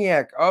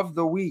 Maniac of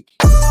the Week.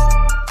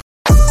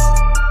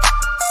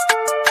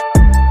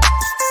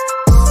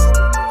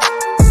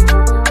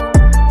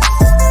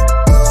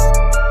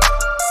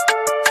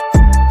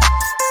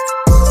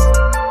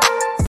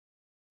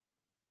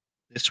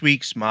 This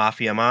week's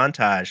Mafia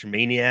Montage,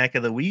 Maniac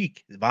of the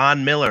Week,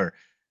 Von Miller,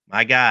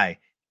 my guy.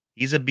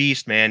 He's a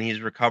beast, man.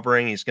 He's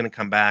recovering. He's going to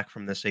come back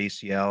from this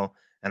ACL.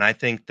 And I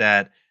think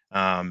that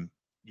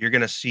you're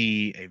going to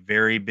see a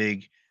very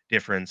big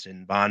difference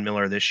in Von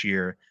Miller this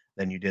year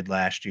than you did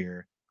last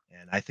year.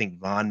 And I think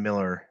Von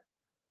Miller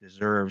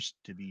deserves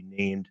to be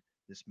named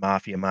this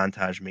Mafia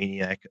Montage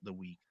Maniac of the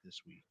Week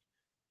this week.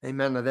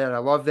 Amen to that. I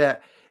love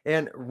that.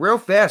 And real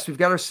fast, we've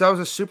got ourselves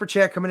a super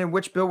chat coming in.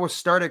 Which bill will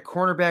start at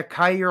cornerback,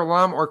 Kaiir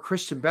Elam or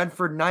Christian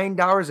Benford?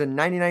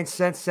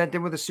 $9.99 sent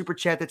in with a super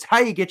chat. That's how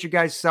you get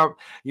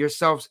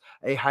yourselves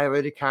a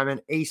highlighted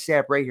comment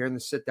ASAP right here in the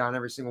sit down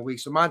every single week.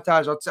 So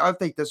Montage, I'll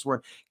take this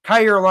one.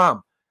 Kaiir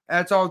Elam.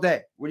 That's all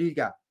day. What do you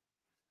got?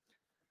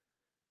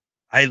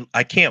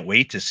 I can't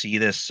wait to see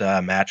this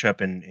matchup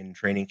in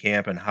training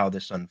camp and how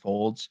this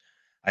unfolds.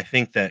 I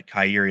think that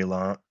Kaiir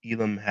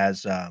Elam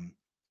has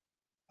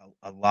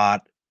a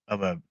lot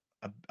of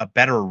a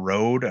better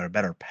road or a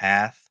better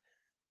path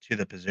to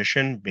the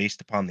position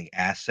based upon the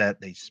asset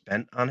they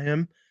spent on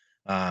him.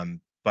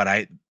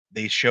 But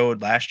they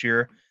showed last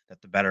year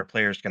that the better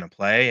player is going to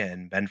play,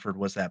 and Benford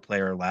was that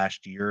player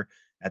last year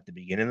at the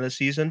beginning of the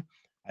season.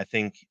 I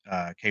think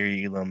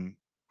Kaiir Elam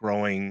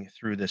growing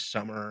through this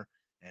summer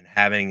and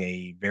having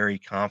a very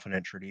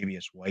confident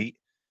Tre'Davious White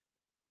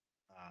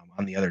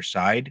on the other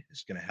side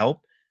is going to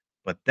help.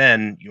 But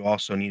then you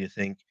also need to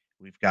think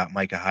we've got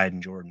Micah Hyde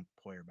and Jordan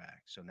Poyer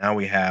back. So now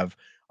we have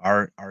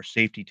our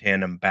safety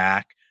tandem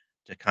back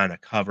to kind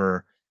of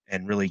cover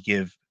and really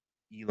give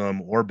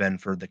Elam or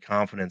Benford the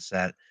confidence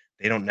that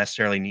they don't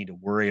necessarily need to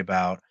worry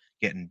about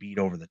getting beat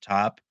over the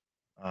top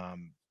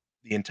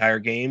the entire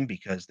game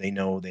because they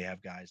know they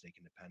have guys they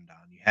can depend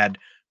on. You had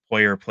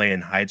Poyer play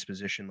in Hyde's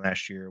position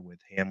last year with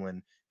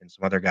Hamlin and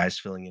some other guys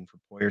filling in for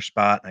Poyer's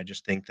spot. And I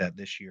just think that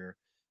this year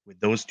with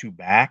those two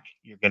back,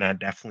 you're going to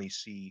definitely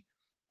see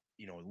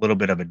a little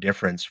bit of a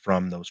difference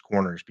from those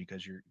corners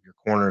because your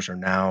corners are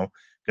now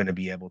going to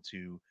be able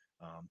to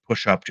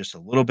push up just a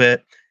little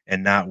bit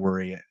and not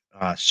worry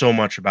so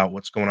much about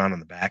what's going on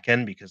the back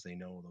end because they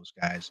know those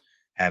guys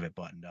have it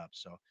buttoned up.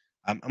 So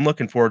I'm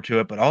looking forward to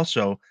it. But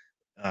also,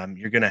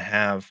 you're going to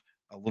have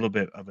a little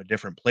bit of a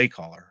different play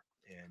caller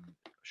in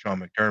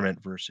Sean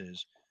McDermott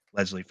versus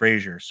Leslie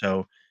Frazier.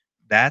 So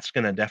that's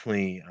going to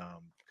definitely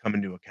come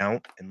into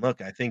account. And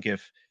look, I think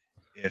if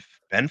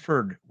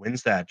Benford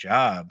wins that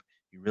job,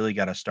 you really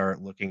got to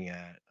start looking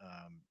at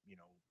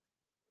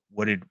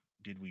what did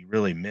we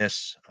really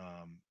miss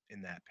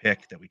in that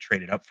pick that we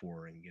traded up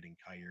for and getting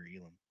Kyer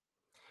Elam.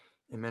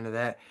 Amen to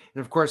that.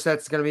 And of course,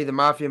 that's going to be the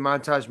Mafia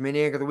Montage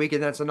Maniac of the Week.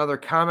 And that's another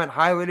comment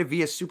highlighted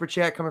via Super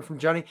Chat coming from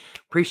Johnny.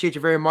 Appreciate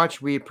you very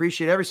much. We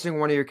appreciate every single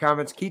one of your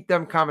comments. Keep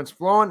them comments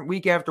flowing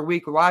week after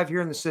week, live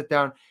here in the sit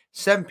down,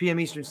 7 p.m.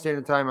 Eastern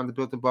Standard Time on the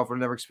Built in Buffalo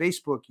Network's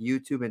Facebook,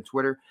 YouTube, and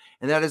Twitter.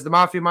 And that is the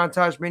Mafia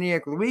Montage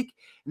Maniac of the Week.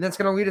 And that's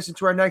going to lead us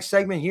into our next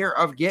segment here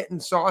of Getting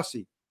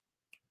Saucy.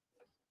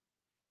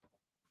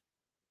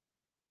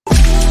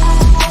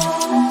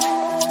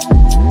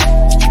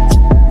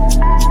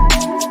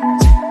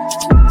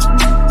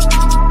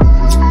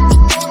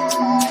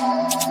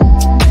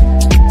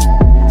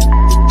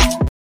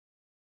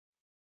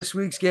 This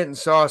week's Getting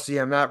Saucy.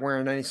 I'm not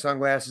wearing any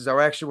sunglasses. I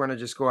actually want to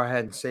just go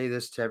ahead and say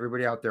this to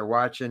everybody out there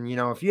watching.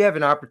 If you have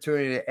an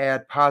opportunity to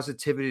add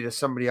positivity to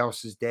somebody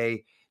else's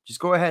day, just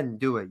go ahead and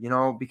do it,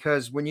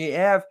 because when you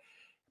have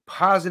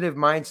positive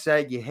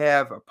mindset, you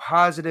have a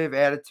positive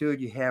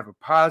attitude, you have a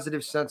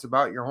positive sense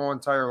about your whole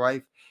entire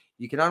life,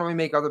 you can not only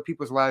make other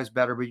people's lives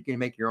better, but you can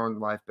make your own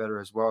life better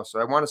as well. So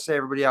I want to say,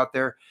 everybody out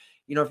there,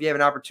 if you have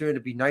an opportunity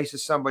to be nice to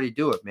somebody,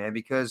 do it, man,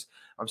 because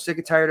I'm sick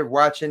and tired of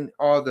watching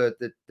all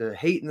the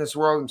hate in this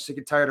world. I'm sick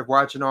and tired of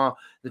watching all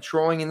the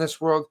trolling in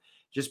this world.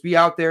 Just be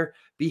out there,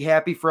 be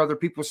happy for other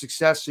people's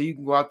success so you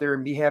can go out there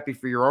and be happy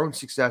for your own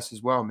success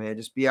as well, man.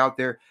 Just be out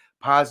there,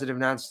 positive,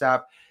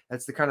 nonstop.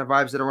 That's the kind of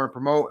vibes that I want to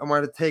promote. I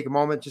wanted to take a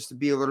moment just to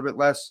be a little bit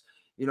less,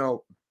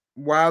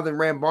 wild and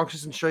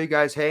rambunctious and show you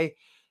guys, hey,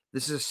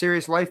 this is a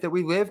serious life that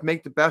we live.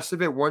 Make the best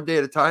of it one day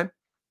at a time.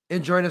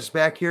 And join us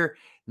back here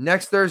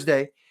next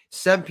Thursday,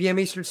 7 p.m.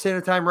 Eastern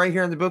Standard Time, right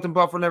here on the Built in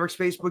Buffalo Network's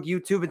Facebook,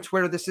 YouTube, and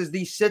Twitter. This is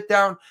the Sit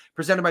Down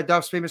presented by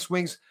Duff's Famous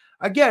Wings.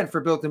 Again,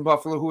 for Built in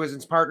Buffalo, who is in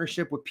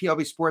partnership with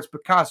PLB Sports,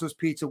 Picasso's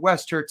Pizza,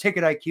 West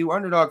Ticket IQ,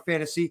 Underdog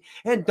Fantasy,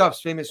 and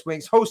Duff's Famous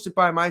Wings, hosted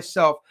by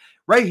myself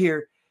right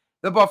here,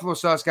 the Buffalo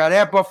Sauce God,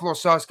 at Buffalo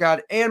Sauce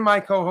God, and my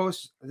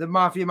co-host, the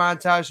Mafia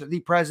Montage,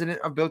 the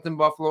president of Built in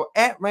Buffalo,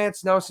 at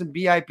Lance Nelson,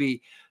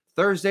 BIP,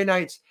 Thursday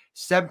nights,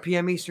 7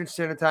 p.m. Eastern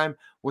Standard Time.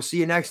 We'll see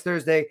you next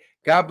Thursday.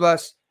 God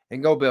bless,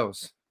 and go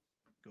Bills.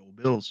 Go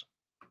Bills.